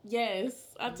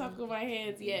 Yes. I talk with my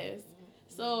hands, yes.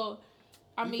 So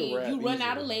I mean, you run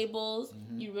out of labels,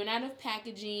 you run out of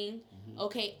packaging,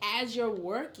 Okay, as you're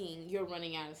working, you're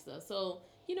running out of stuff. So,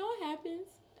 you know what happens?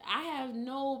 I have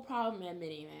no problem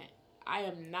admitting that. I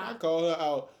am not. I call her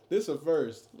out. This a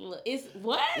first. It's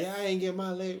what? Yeah, I ain't get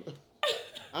my label.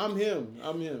 I'm him.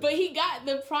 But he got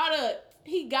the product.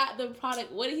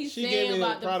 What did he say about the product? She gave me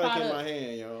the product in my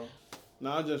hand, y'all.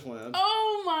 No, I'm just playing.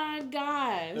 Oh my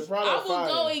gosh. I will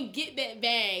go and get that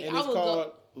bag. And it's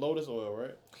called Lotus Oil,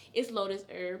 right? It's Lotus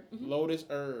Herb. Mm-hmm. Lotus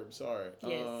Herb, sorry.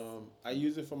 Yes. I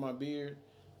use it for my beard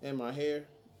and my hair,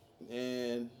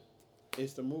 and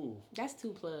it's the move. That's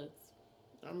 2 plugs.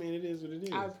 I mean, it is what it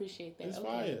is. I appreciate that. It's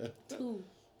fire. 2.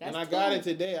 That's and I got it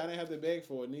today. I didn't have to beg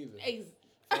for it neither.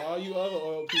 For all you other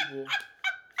oil people,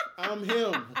 I'm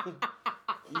him.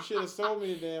 You should have sold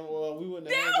me the damn oil. We wouldn't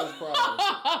have had this problem.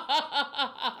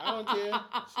 I don't care.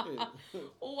 Shit.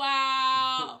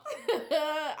 Wow.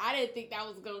 I didn't think that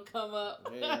was going to come up.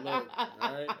 Hey, look. All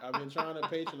right. I've been trying to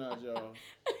patronize y'all.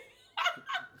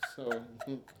 So,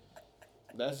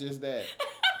 that's just that.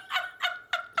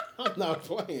 I'm not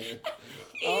playing.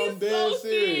 I'm dead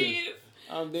serious.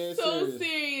 I'm dead serious. So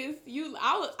serious.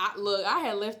 I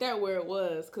had left that where it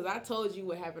was because I told you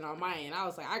what happened on my end. I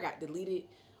was like, I got deleted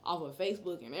off of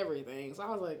Facebook and everything. So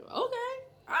I was like, okay, all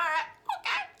right,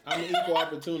 okay. I'm an equal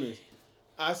opportunist.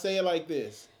 I say it like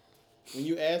this. When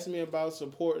you ask me about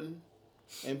supporting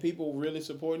and people really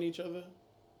supporting each other,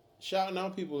 shouting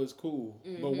out people is cool.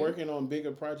 Mm-hmm. But working on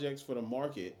bigger projects for the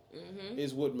market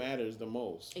is what matters the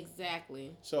most.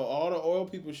 Exactly. So all the oil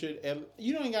people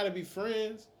you don't got to be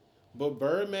friends, but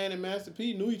Birdman and Master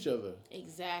P knew each other.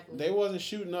 Exactly. They wasn't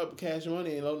shooting up Cash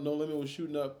Money and No Limit was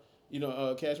shooting up,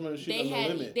 Cash Money was shooting up No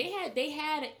Limit. They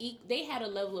had a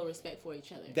level of respect for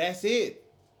each other. That's it.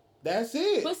 But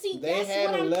see, they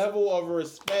had a level of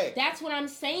respect. That's what I'm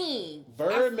saying.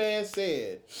 Birdman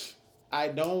said, I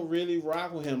don't really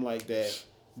rock with him like that,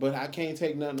 but I can't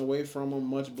take nothing away from him.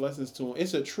 Much blessings to him.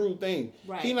 It's a true thing.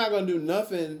 Right. He's not going to do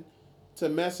nothing to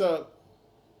mess up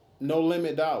No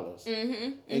Limit dollars.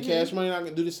 And Cash Money not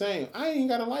going to do the same. I ain't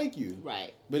got to like you.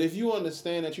 Right. But if you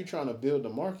understand that you're trying to build the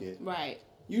market. Right.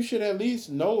 You should at least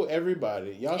know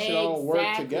everybody. Y'all should all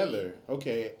work together.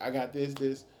 Okay, I got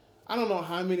this. I don't know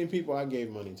how many people I gave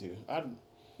money to.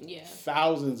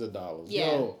 Thousands of dollars.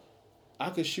 Yeah. Yo,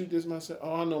 I could shoot this myself.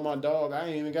 Oh, I know my dog. I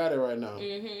ain't even got it right now.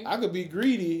 I could be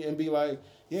greedy and be like,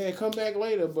 yeah, come back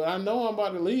later. But I know I'm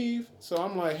about to leave. So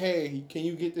I'm like, hey, can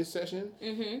you get this session?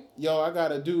 Yo, I got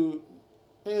to do.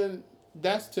 And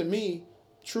that's, to me,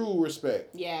 true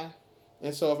respect. Yeah.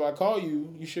 And so if I call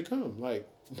you, you should come. Like,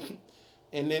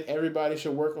 and then everybody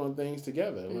should work on things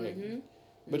together. Like,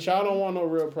 but y'all don't want no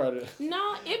real product.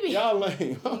 No, it be y'all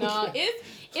lame. No,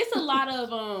 it's a lot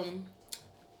of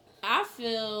I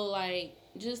feel like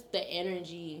just the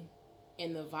energy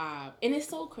and the vibe. And it's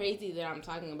so crazy that I'm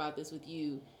talking about this with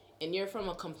you and you're from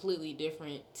a completely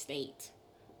different state.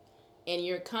 And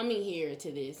you're coming here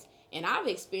to this. And I've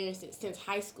experienced it since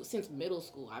high school, since middle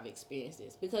school. I've experienced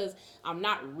this because I'm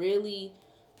not really.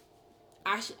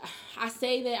 I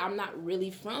say that I'm not really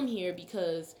from here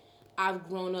because I've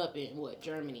grown up in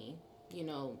Germany,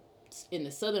 in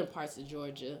the southern parts of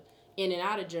Georgia, in and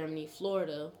out of Germany,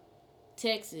 Florida,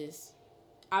 Texas.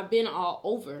 I've been all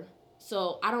over.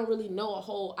 So I don't really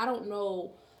know I don't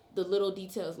know the little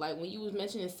details. Like when you was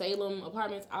mentioning Salem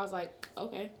apartments, I was like,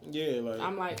 okay. Yeah,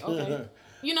 I'm like, okay.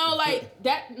 Like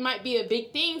that might be a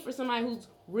big thing for somebody who's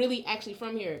really actually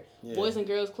from here. Yeah. Boys and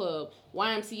Girls Club,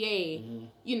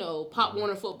 YMCA, Pop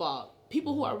Warner football.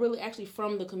 People who are really actually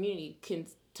from the community can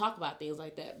talk about things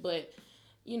like that. But,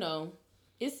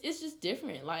 it's just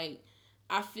different. Like,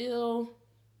 I feel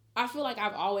like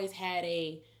I've always had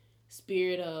a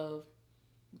spirit of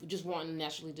just wanting to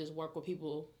naturally just work with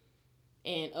people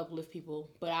and uplift people.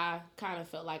 But I kind of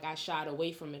felt like I shied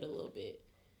away from it a little bit.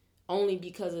 Only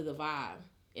because of the vibe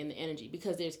and the energy.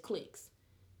 Because there's cliques.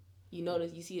 You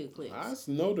see the cliques. I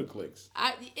know the cliques.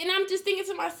 And I'm just thinking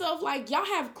to myself, like, y'all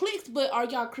have cliques, but are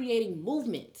y'all creating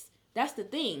movements? That's the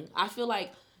thing. I feel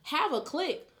like have a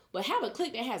clique, but have a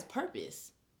clique that has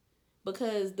purpose.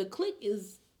 Because the clique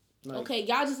is, okay,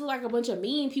 y'all just look like a bunch of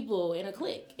mean people in a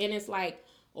clique. And it's like,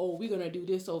 oh, we're going to do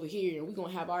this over here, and we're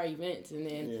going to have our events, and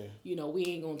then, we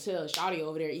ain't going to tell Shawty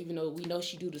over there, even though we know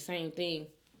she do the same thing.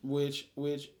 Which,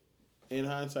 in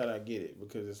hindsight, I get it,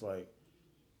 because it's like,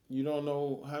 you don't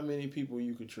know how many people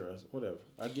you could trust. Whatever.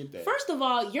 I get that. First of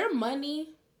all,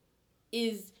 money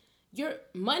and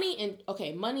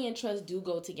trust do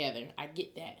go together. I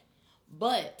get that.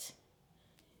 But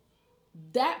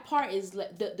that part is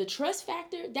the trust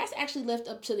factor, that's actually left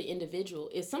up to the individual.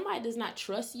 If somebody does not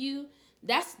trust you,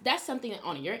 that's something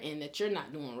on your end that you're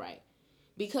not doing right.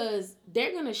 Because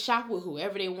they're going to shop with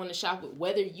whoever they want to shop with,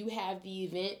 whether you have the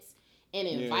events and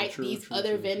invite these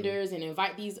other vendors and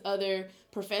invite these other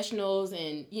professionals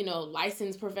and, you know,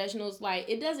 licensed professionals. Like,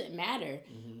 it doesn't matter.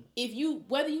 If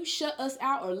whether you shut us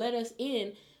out or let us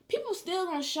in, people still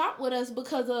gonna shop with us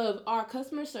because of our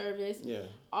customer service,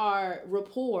 our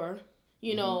rapport,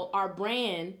 you know, our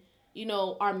brand, you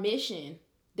know, our mission.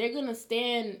 They're gonna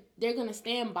stand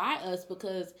by us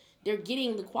because they're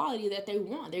getting the quality that they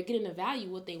want. They're getting the value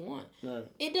what they want. Right.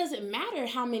 It doesn't matter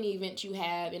how many events you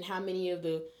have and how many of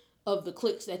the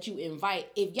cliques that you invite.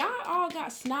 If y'all all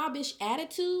got snobbish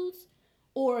attitudes,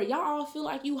 or y'all all feel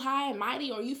like you high and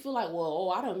mighty, or you feel like,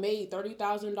 well, I done made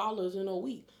 $30,000 in a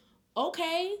week.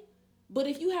 Okay, but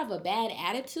if you have a bad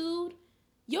attitude,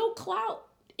 your clout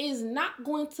is not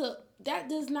going to, that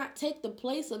does not take the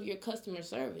place of your customer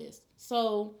service.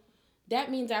 So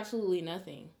that means absolutely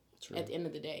nothing at the end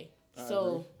of the day.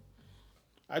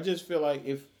 I just feel like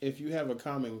if you have a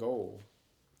common goal,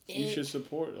 you should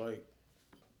support, like,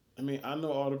 I mean, I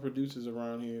know all the producers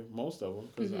around here, most of them,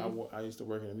 because I used to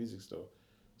work in a music store.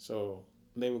 So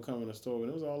they would come in the store, and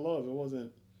it was all love. It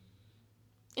wasn't.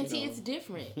 And see, it's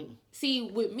different. See,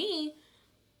 with me,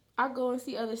 I go and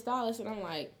see other stylists, and I'm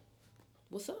like,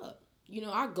 what's up? You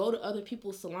know, I go to other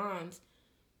people's salons,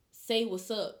 say what's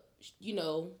up, you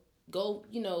know, go,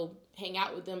 you know, hang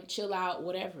out with them, chill out,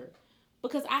 whatever.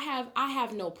 Because I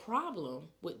have no problem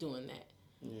with doing that.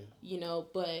 Yeah. You know,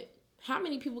 but how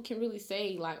many people can really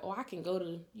say, like, oh, I can go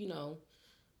to, you know,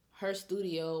 her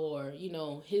studio or, you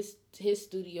know, his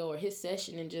studio or his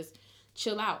session and just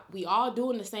chill out? We all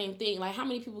doing the same thing. Like, how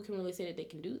many people can really say that they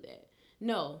can do that?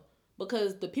 No,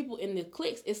 because the people in the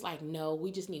cliques, it's like, no,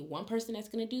 we just need one person that's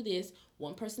going to do this,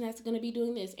 one person that's going to be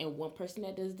doing this, and one person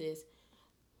that does this.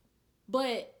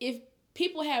 But if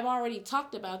people have already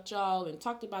talked about y'all and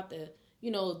talked about the, you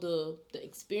know, the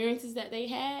experiences that they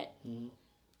had,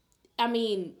 I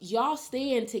mean, y'all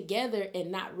staying together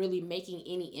and not really making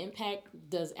any impact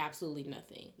does absolutely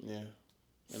nothing. Yeah.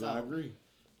 And I agree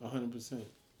 100%.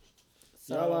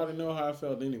 Y'all already know how I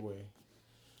felt anyway.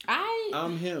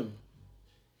 I'm him.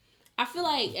 I feel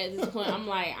like at this point, I'm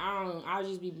like, I'll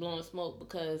just be blowing smoke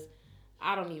because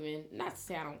I don't even, not to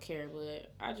say I don't care,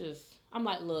 but I'm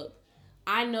like, look,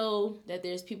 I know that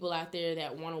there's people out there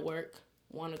that want to work,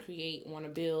 want to create, want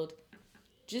to build.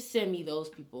 Just send me those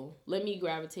people. Let me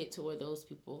gravitate toward those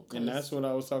people. And that's what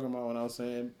I was talking about when I was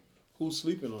saying, who's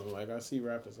sleeping on? Like, I see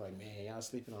rappers like, man, y'all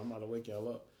sleeping on. I'm about to wake y'all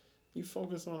up. You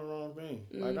focus on the wrong thing.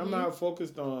 Like, I'm not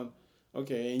focused on,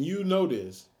 okay, and you know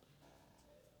this.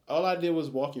 All I did was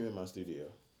walk you in my studio.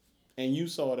 And you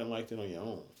saw it and liked it on your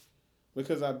own.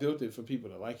 Because I built it for people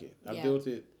to like it. I built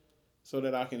it so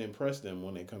that I can impress them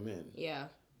when they come in. Yeah.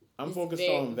 I'm focused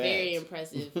on that. Very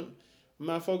impressive. I'm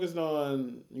not focused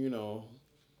on, you know,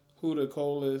 who the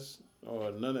coldest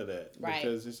or none of that. Right.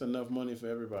 Because it's enough money for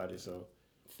everybody. So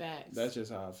facts. That's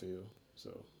just how I feel.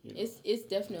 So, you know. It's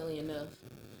definitely enough.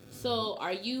 So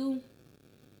are you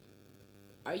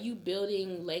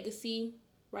building legacy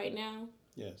right now?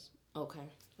 Yes. Okay.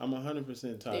 I'm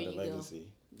 100% tied to legacy.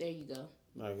 There you go.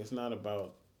 Like, it's not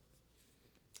about...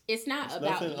 It's about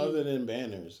nothing other than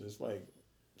banners. It's like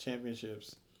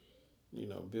championships, you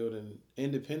know, building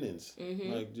independence.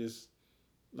 Like, just...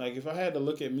 Like, if I had to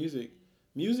look at music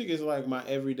is like my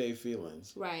everyday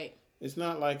feelings. Right. It's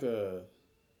not like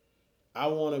I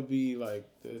want to be like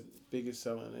the biggest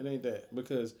selling. It ain't that.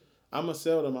 Because I'm going to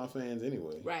sell to my fans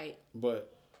anyway. Right.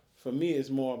 But for me, it's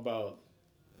more about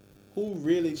who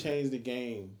really changed the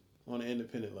game on an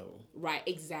independent level. Right,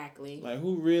 exactly. Like,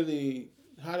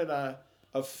 how did I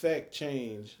affect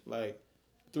change, like,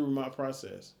 through my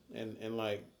process? And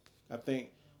like, I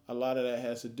think a lot of that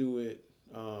has to do with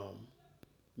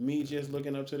me just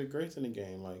looking up to the greats in the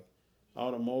game. Like,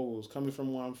 all the moguls, coming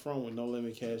from where I'm from with No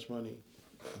Limit, Cash Money,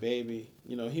 Baby.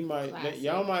 You know,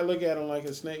 y'all might look at him like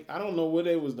a snake. I don't know what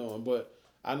they was doing, but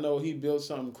I know he built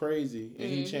something crazy and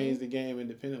he changed the game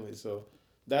independently. So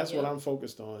that's what I'm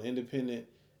focused on, independent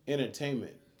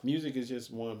entertainment. Music is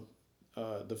just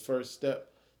the first step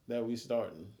that we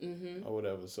starting or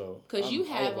whatever. So because you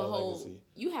have a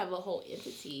whole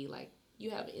entity, like you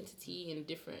have an entity and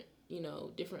different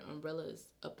umbrellas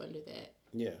up under that.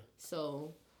 Yeah.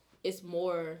 So it's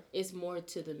more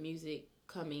to the music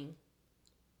coming,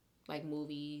 like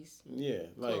movies,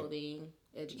 like clothing,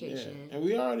 education. Yeah. And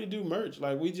we already do merch.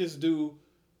 Like,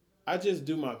 I just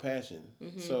do my passion.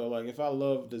 So, like, if I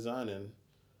love designing,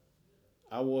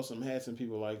 I wore some hats and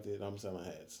people liked it, I'm selling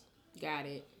hats. Got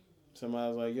it.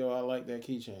 Somebody was like, yo, I like that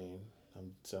keychain.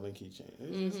 I'm selling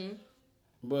keychains.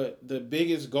 But the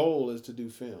biggest goal is to do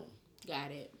film.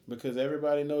 Got it. Because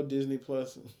everybody know Disney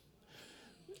Plus.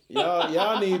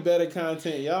 Y'all need better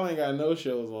content. Y'all ain't got no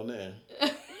shows on there.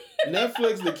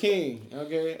 Netflix the king.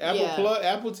 Okay,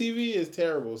 Apple TV is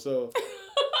terrible. So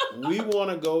we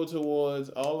want to go towards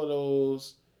all of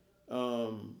those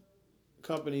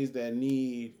companies that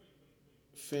need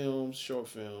films, short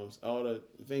films, all the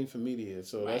thing for media.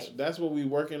 So that's what we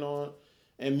working on,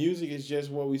 and music is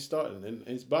just where we starting, and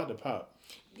it's about to pop.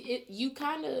 You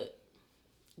kind of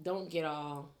don't get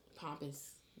all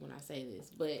pompous when I say this,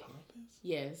 but pompous?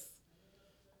 Yes.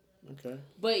 Okay.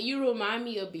 But you remind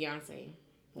me of Beyonce,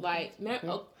 like,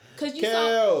 because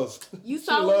you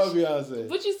saw love Beyonce,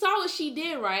 but you saw what she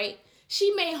did, right?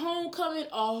 She made Homecoming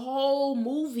a whole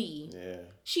movie. Yeah.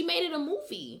 She made it a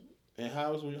movie. And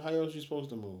how else you supposed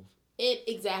to move?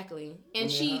 Exactly. And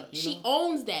she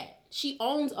owns that. She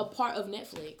owns a part of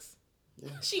Netflix. Yeah.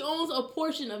 She owns a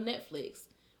portion of Netflix.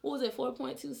 What was it,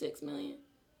 4.26 million?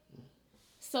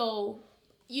 So,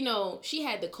 she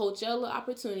had the Coachella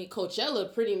opportunity.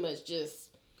 Coachella pretty much just...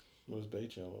 What was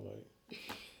Baychella like?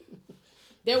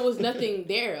 There was nothing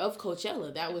there of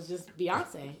Coachella. That was just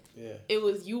Beyonce. Yeah. It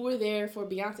was, you were there for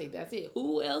Beyonce. That's it.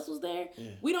 Who else was there? Yeah.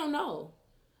 We don't know.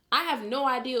 I have no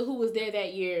idea who was there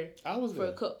that year. I was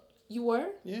there. You were?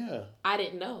 Yeah. I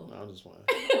didn't know. No, I'm just playing.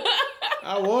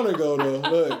 I want to go though.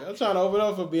 Look, I'm trying to open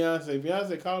up for Beyonce.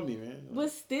 Beyonce called me, man. But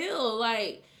still,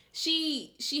 like,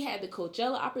 she had the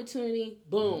Coachella opportunity.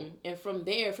 Boom. Mm-hmm. And from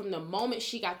there, from the moment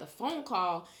she got the phone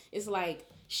call, it's like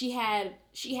she had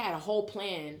a whole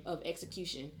plan of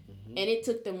execution. Mm-hmm. And it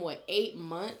took them 8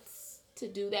 months to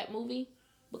do that movie,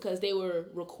 because they were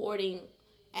recording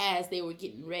as they were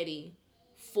getting ready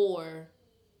for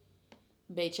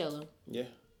Baychella. Yeah.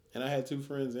 And I had 2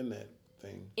 friends in that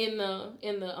thing. In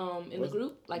the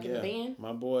group? Like in the band?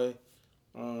 My boy,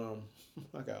 I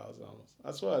got Alzheimer's.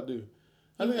 I swear I do.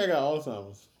 I think I got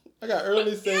Alzheimer's. I got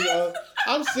early stage.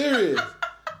 I'm serious.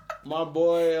 My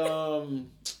boy,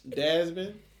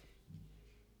 Dasmond.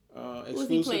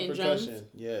 Exclusive percussion. Drums?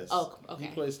 Yes. Oh, okay.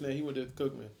 He plays snare. He went to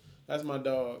Cookman. That's my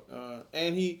dog.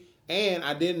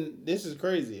 This is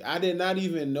crazy. I did not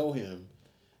even know him.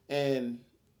 And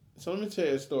so let me tell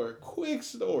you a story. Quick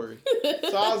story.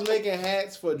 So I was making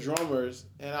hats for drummers,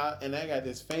 and I got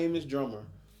this famous drummer,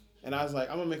 and I was like,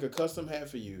 I'm gonna make a custom hat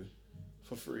for you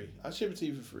for free. I'll ship it to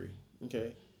you for free.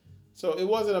 Okay. So it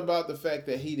wasn't about the fact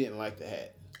that he didn't like the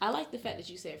hat. I like the fact that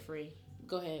you said free.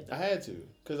 Go ahead. I had to,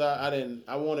 because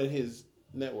I wanted his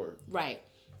network. Right.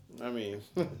 I mean,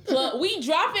 we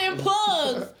dropping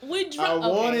plugs. I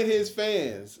wanted his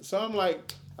fans, so I'm like,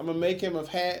 I'm gonna make him a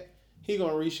hat. He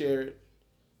gonna reshare it.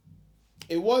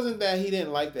 It wasn't that he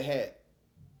didn't like the hat.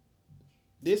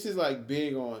 This is like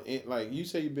big on, like you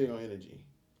say, you're big on energy.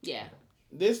 Yeah.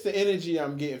 This the energy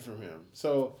I'm getting from him.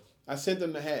 So I sent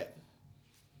him the hat.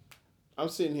 I'm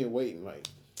sitting here waiting, like,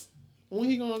 when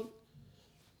he gonna?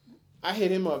 I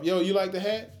hit him up. Yo, you like the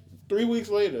hat? 3 weeks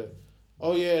later.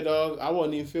 Oh yeah, dog. I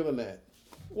wasn't even feeling that.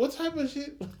 What type of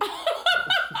shit?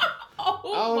 I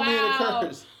don't mean to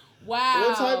curse. Wow.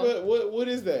 What type of what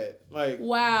is that? Like,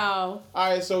 wow. All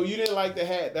right, so you didn't like the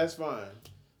hat, that's fine.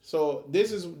 So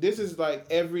this is like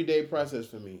everyday process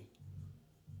for me.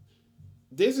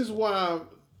 This is why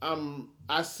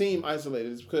I seem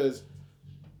isolated, is because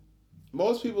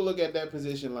most people look at that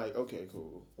position like, okay,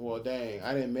 cool. Well, dang,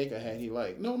 I didn't make a hat he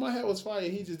liked. No, my hat was fire.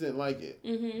 He just didn't like it.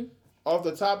 Mm-hmm. Off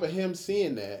the top of him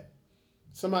seeing that,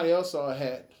 somebody else saw a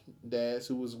hat, Daz,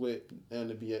 who was with on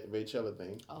the Baychella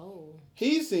thing. Oh.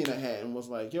 He seen a hat and was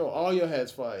like, yo, all your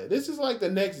hats fire. This is like the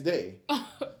next day.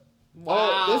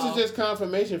 Wow. This is just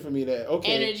confirmation for me that,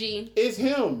 okay. Energy. It's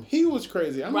him. He was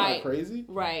crazy. I'm not crazy.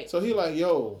 Right. So he like,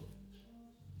 yo,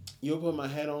 you'll put my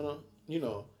hat on him? You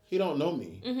know, he don't know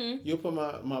me. Mm-hmm. You'll put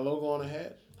my logo on a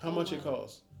hat? How much it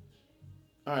costs?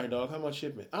 All right, dog, how much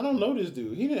shipment? I don't know this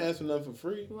dude. He didn't ask for nothing for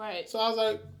free. Right. So I was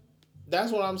like,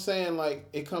 that's what I'm saying. Like,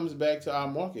 it comes back to our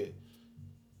market.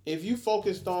 If you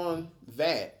focused on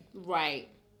that, right,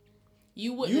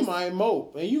 you might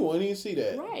mope and you wouldn't even see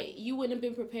that. Right, you wouldn't have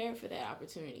been prepared for that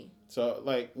opportunity. So,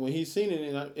 like, when he seen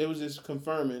it, and it was just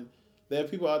confirming there are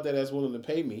people out there that's willing to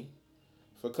pay me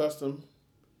for custom,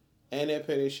 and they'll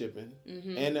pay their shipping,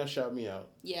 and they'll shout me out.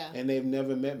 Yeah. And they've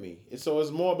never met me. So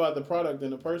it's more about the product than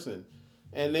the person.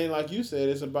 And then, like you said,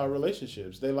 it's about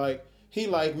relationships. He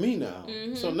like me now.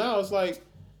 Mm-hmm. So now it's like,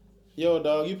 yo,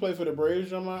 dog, you play for the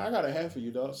Braves? I'm like, I got a hat for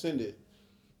you, dog. Send it.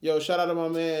 Yo, shout out to my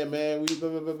man. We blah,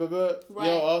 blah, blah, blah, blah. Right.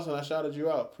 Yo, Austin, I shouted you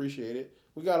out. Appreciate it.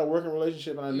 We got a working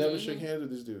relationship, and I never shook hands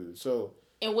with this dude. So.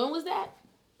 And when was that?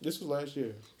 This was last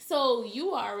year. So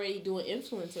you were already doing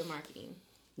influencer marketing.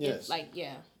 Yes.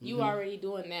 You were already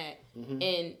doing that,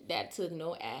 and that took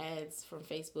no ads from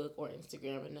Facebook or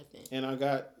Instagram or nothing. And I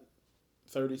got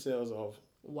 30 sales off.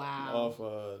 Wow.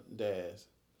 Off Daz.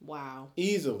 Wow.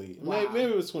 Easily. Wow.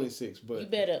 Maybe it was 26, but you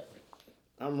better.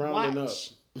 I'm rounding up.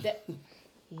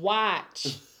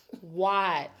 Watch.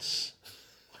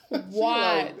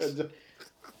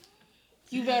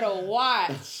 You better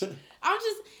watch. I'm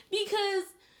just because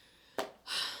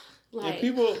like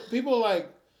and people like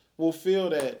will feel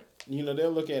that, you know,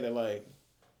 they'll look at it like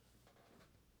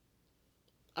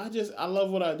I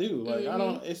love what I do. Like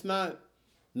it's not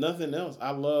nothing else.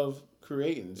 I love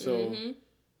creating. So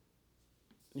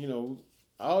you know,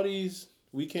 all these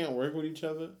we can't work with each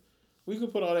other. We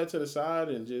could put all that to the side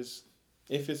and just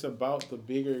if it's about the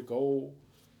bigger goal,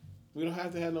 we don't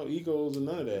have to have no egos or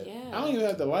none of that. Yeah. I don't even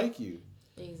have to like you.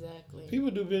 Exactly. People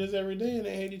do business every day and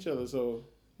they hate each other. So,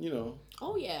 you know.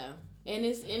 Oh yeah. And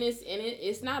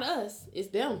it's not us. It's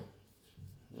them.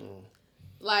 Mm.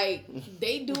 Like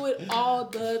they do it all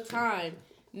the time.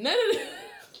 None of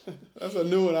the That's a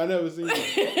new one. I never seen it.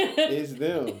 It's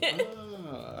them.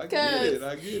 I get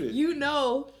it. You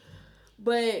know,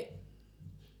 but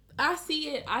I see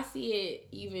it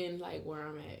even like where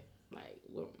I'm at,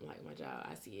 like my job.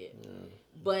 I see it. Yeah.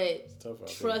 But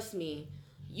trust me,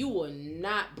 you will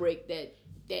not break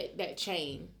that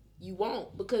chain. You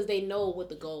won't, because they know what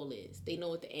the goal is. They know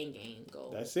what the end game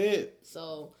goal. That's it.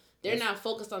 So they're not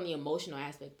focused on the emotional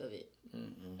aspect of it.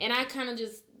 Mm-mm. And I kind of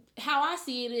just, how I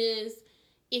see it is,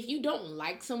 if you don't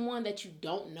like someone that you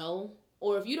don't know,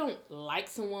 or if you don't like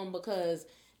someone because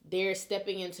they're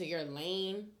stepping into your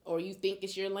lane, or you think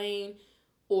it's your lane,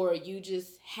 or you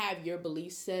just have your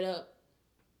beliefs set up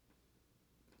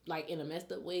like in a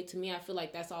messed up way, to me, I feel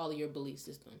like that's all your belief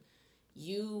system.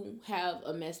 You have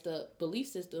a messed up belief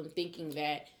system thinking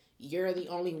that you're the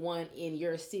only one in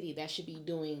your city that should be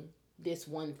doing this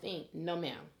one thing. No,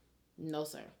 ma'am. No,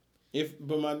 sir.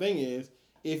 But my thing is,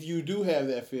 if you do have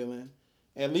that feeling,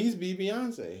 at least be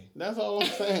Beyonce. That's all I'm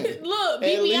saying. Look,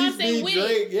 be at Beyonce least be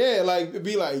Drake. Yeah, like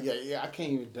be like, yeah, I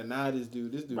can't even deny this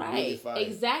dude. This dude really fire.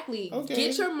 Exactly. Okay.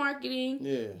 Get your marketing.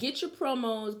 Yeah. Get your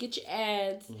promos. Get your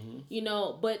ads. Mm-hmm. You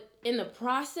know, but in the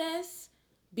process,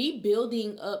 be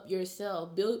building up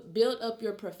yourself. Build up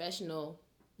your professional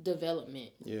development.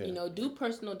 Yeah. You know, do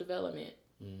personal development.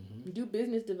 Mm-hmm. Do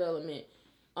business development.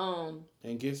 And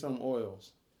get some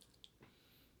oils.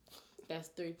 That's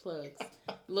 3 plugs.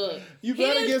 Look, you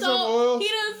better get some oils. He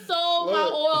done sold my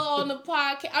oil on the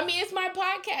podcast. I mean, it's my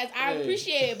podcast. I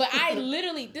appreciate it, but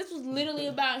this was literally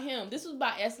about him. This was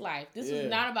about S Life. This was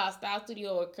not about Style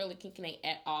Studio or Curly Kinkinate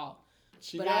at all.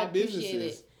 But I appreciate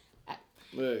it.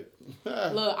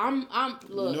 Look, I'm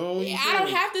look. I don't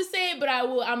have to say it, but I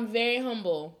will. I'm very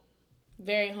humble,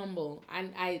 very humble.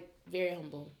 I very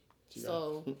humble.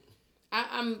 So,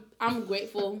 I'm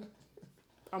grateful.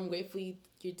 I'm grateful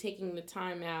you're taking the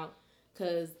time out,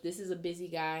 because this is a busy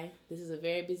guy. This is a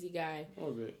very busy guy.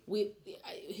 Okay.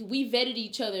 We vetted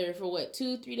each other for what,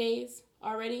 2-3 days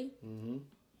already? Mm-hmm.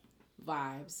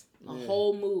 Vibes. A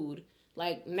whole mood.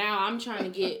 Like, now I'm trying to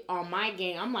get on my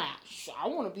game. I'm like, I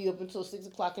want to be up until 6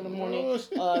 o'clock in the morning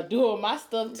doing my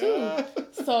stuff too.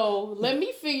 So let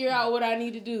me figure out what I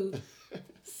need to do.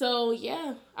 So,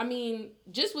 yeah. I mean,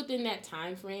 just within that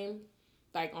time frame,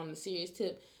 like on the serious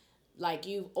tip, like,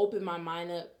 you've opened my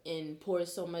mind up and poured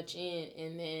so much in,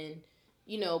 and then,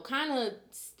 you know, kind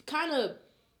of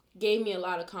gave me a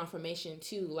lot of confirmation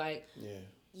too. Like,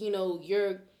 you know,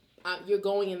 you're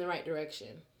going in the right direction.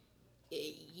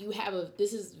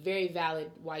 This is very valid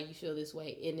why you feel this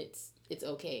way, and it's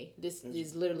okay. This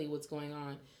is literally what's going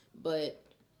on, but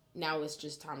now it's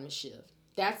just time to shift.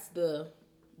 To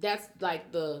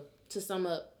sum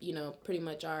up, you know, pretty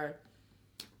much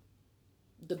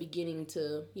the beginning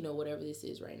to, you know, whatever this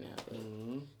is right now. But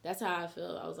that's how I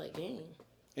feel. I was like, dang.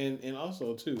 And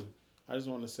also too, I just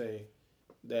want to say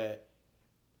that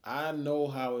I know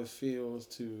how it feels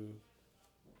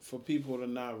for people to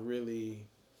not really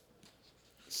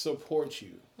support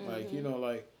you. Mm-hmm. Like, you know,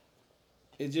 like,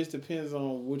 it just depends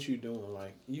on what you're doing.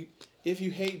 Like, if you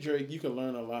hate Drake, you can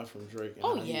learn a lot from Drake and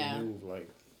how you move. Like,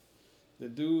 the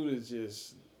dude is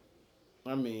just,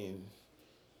 I mean,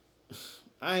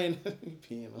 I ain't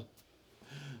peeing on.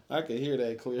 I can hear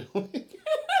that clearly.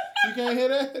 You can't hear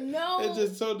that? No. It's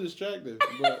just so distracting.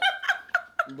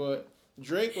 But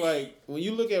Drake, like, when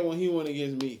you look at when he went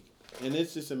against Meek, and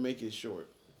it's just to make it short,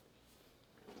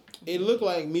 it looked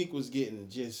like Meek was getting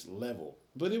just leveled.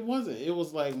 But it wasn't. It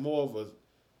was like more of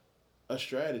a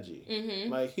strategy.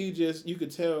 Mm-hmm. Like, you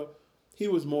could tell he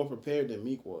was more prepared than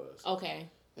Meek was. Okay.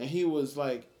 And he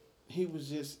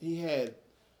had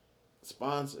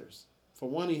sponsors. For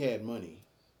one, he had money.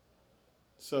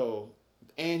 So,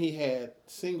 and he had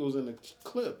singles in the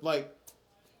clip. Like,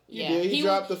 He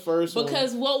dropped the first one.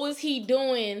 Because what was he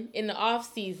doing in the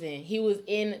off season? He was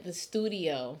in the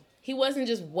studio. He wasn't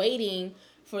just waiting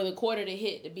for the quarter to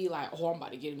hit to be like, oh, I'm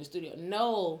about to get in the studio.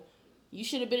 No. You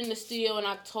should have been in the studio in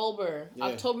October. Yeah.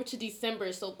 October to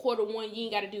December. So quarter one, you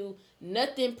ain't got to do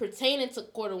nothing pertaining to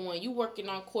quarter one. You working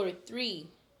on quarter three.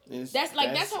 That's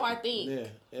how I think.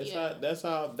 Yeah. That's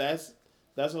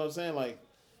what I'm saying. Like,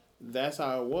 that's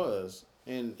how it was.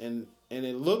 And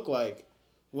it looked like,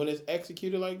 when it's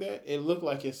executed like that, it looked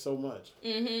like it's so much.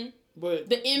 Mm-hmm. But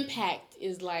the impact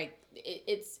is like,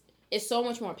 it's so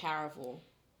much more powerful.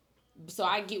 So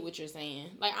I get what you're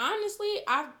saying. Like, honestly,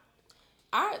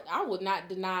 I would not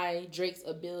deny Drake's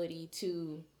ability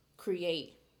to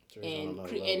create and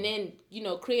then,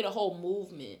 create a whole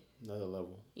movement. Another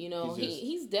level.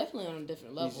 He's definitely on a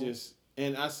different level.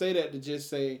 And I say that to just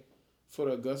say, for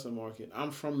the Augusta market,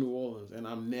 I'm from New Orleans, and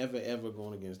I'm never, ever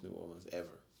going against New Orleans,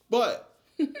 ever. But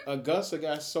Augusta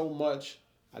got so much,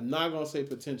 I'm not going to say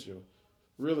potential,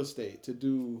 real estate to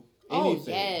do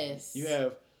anything. Oh, yes.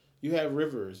 You have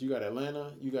rivers. You got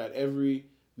Atlanta. You got every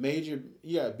major,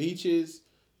 you got beaches.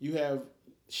 You have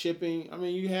shipping. I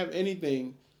mean, you have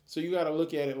anything. So you got to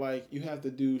look at it like you have to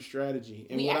do strategy.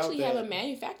 And we actually have a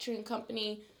manufacturing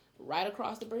company right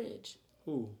across the bridge.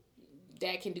 Who?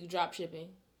 That can do drop shipping.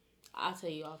 I'll tell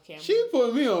you off camera. She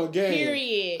put me on game.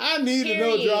 Period. I need to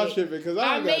know drop shipping because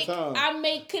I ain't got time. I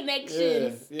make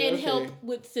connections and help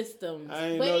with systems. I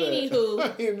ain't know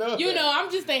that. I ain't know that.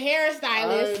 I'm just a hairstylist.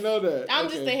 I ain't know that. I'm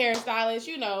just a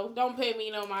hairstylist. Don't pay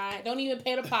me no mind. Don't even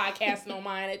pay the podcast no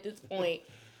mind at this point.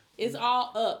 It's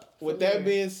all up. With that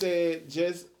being said,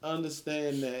 just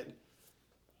understand that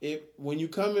when you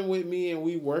come in with me and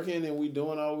we working and we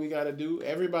doing all we got to do,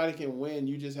 everybody can win.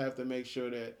 You just have to make sure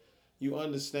that you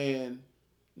understand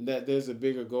that there's a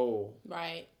bigger goal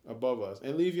above us.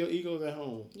 And leave your egos at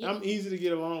home. Yeah. I'm easy to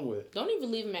get along with. Don't even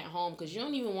leave them at home because you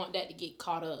don't even want that to get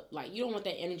caught up. Like, you don't want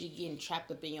that energy getting trapped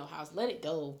up in your house. Let it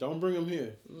go. Don't bring them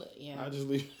here. Yeah. I just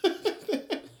leave.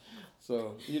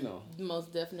 So,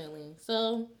 Most definitely.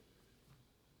 So,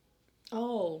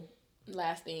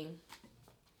 last thing.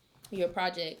 Your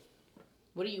project.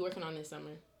 What are you working on this summer?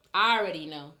 I already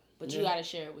know, but you got to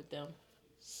share it with them.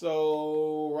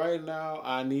 So right now,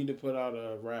 I need to put out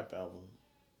a rap album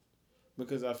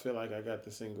because I feel like I got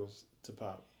the singles to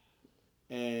pop.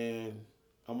 And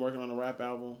I'm working on a rap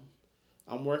album.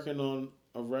 I'm working on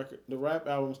a record. The rap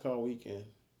album's called Weekend.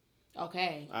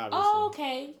 Okay. Obviously. Oh,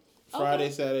 okay. Friday,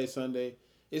 Saturday, Sunday.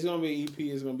 It's going to be EP.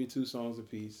 It's going to be 2 songs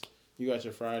apiece. You got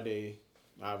your Friday,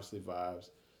 obviously, vibes.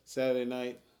 Saturday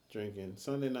night, drinking.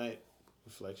 Sunday night,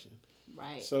 reflection.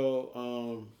 Right.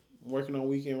 So, working on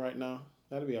Weekend right now.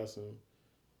 That'll be out soon.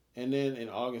 And then in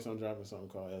August, I'm dropping something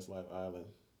called S Life Island.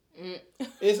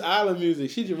 It's island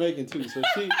music. She Jamaican too, so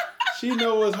she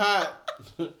know what's hot.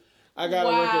 I got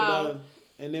a record done.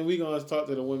 And then we going to talk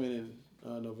to the women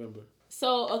in November.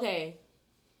 So, okay.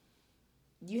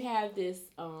 You have this,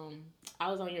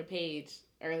 I was on your page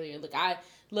earlier.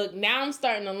 Look, now I'm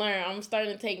starting to learn. I'm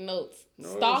starting to take notes.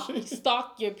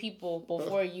 Stalk your people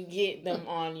before you get them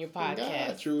on your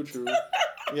podcast. God, true.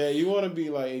 Yeah, you want to be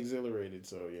like exhilarated,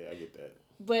 so yeah, I get that.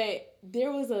 But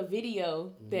there was a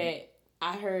video that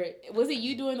I heard. Was it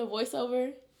you doing the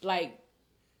voiceover? Like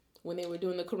when they were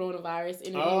doing the coronavirus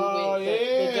interview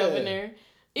with the governor?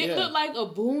 It looked like a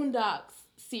Boondocks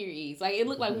series. Like it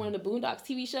looked like one of the Boondocks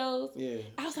TV shows. Yeah.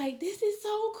 I was like, this is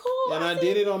so cool. And I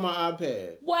did it on my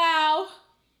iPad. Wow.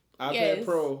 iPad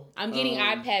Pro. I'm getting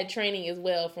iPad training as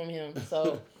well from him.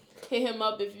 So hit him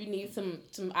up if you need some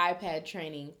iPad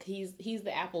training. He's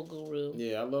the Apple guru.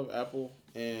 Yeah, I love Apple,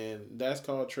 and that's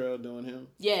called Trail Doing Him.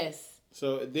 Yes.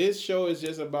 So this show is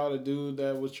just about a dude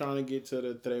that was trying to get to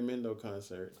the Tremendo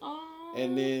concert. Oh.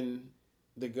 And then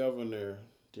the governor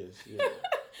just,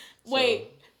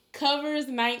 Wait, covers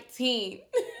 19.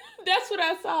 That's what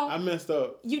I saw. I messed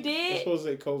up. You did? I'm supposed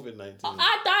to say COVID-19.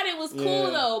 I thought it was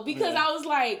cool though, because I was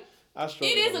like, it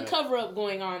is a cover up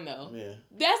going on though. Yeah.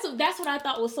 That's what I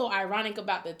thought was so ironic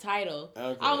about the title.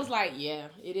 Okay. I was like, yeah,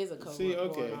 it is a cover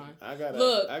up going on. I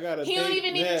gotta he don't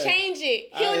even need to change it.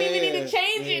 He don't even need to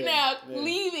change it now. Yeah.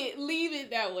 Leave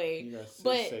it that way. You got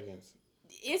 6 seconds.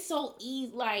 It's so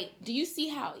easy. Like, do you see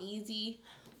how easy?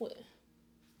 What?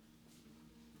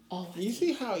 Oh. You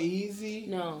see how easy?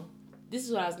 No. This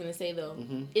is what I was gonna say though.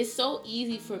 Mm-hmm. It's so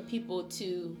easy for people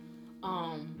to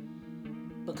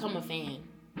become a fan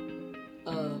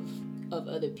of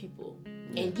other people.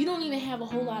 Yeah. And you don't even have a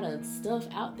whole lot of stuff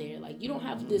out there. Like you don't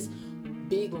have this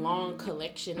big long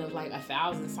collection of like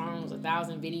 1,000 songs,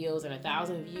 1,000 videos, and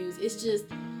 1,000 views. It's just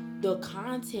the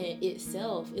content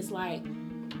itself. It's like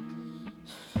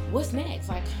what's next?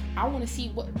 Like, I want to see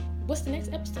what's the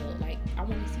next episode. Like, I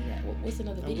want to see that. What's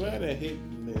another video? I'm glad that hit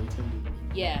the intended.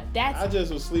 Yeah, that's. I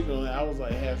just was sleeping on it. I was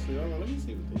like half asleep. I was like, let me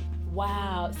see what this.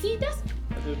 Wow. See, that's.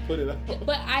 I just put it up.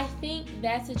 But I think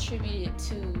that's attributed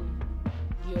to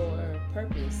your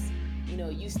purpose. You know,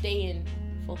 you staying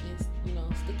focused. You know,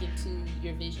 sticking to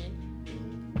your vision.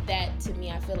 Mm-hmm. That to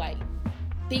me, I feel like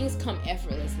things come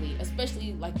effortlessly.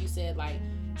 Especially like you said, like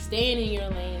staying in your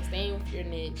lane, staying with your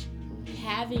niche,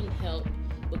 having help,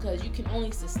 because you can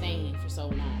only sustain for so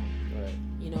long. Right.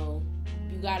 You know,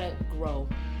 you gotta grow.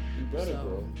 You better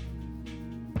grow.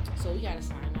 So we gotta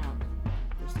sign out.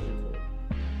 Let's do it.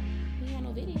 We got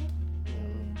no video. Yeah,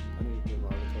 I need to get my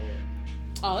record.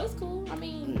 Oh, it's cool. I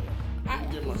mean,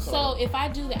 yeah. So if I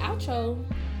do the outro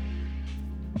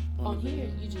on here,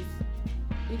 we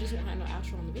just won't have no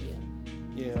outro on the video.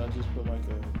 Yeah, I just put like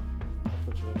I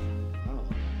don't know.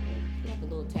 Like a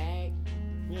little tag.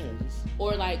 Yeah, just.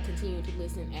 Or like continue to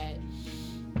listen at.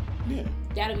 Yeah.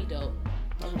 That'll be dope.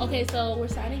 Okay, so we're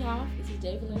signing off. This is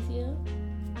Jay Valencia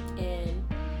and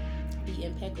the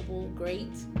impeccable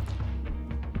great,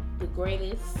 the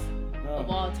greatest of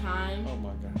all time. Oh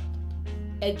my God.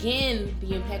 Again,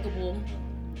 the impeccable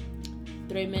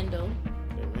Tremendo.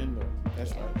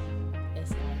 That's right.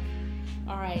 That's right.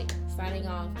 All right, signing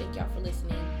off. Thank y'all for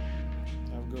listening.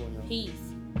 Have a good one, y'all. Peace.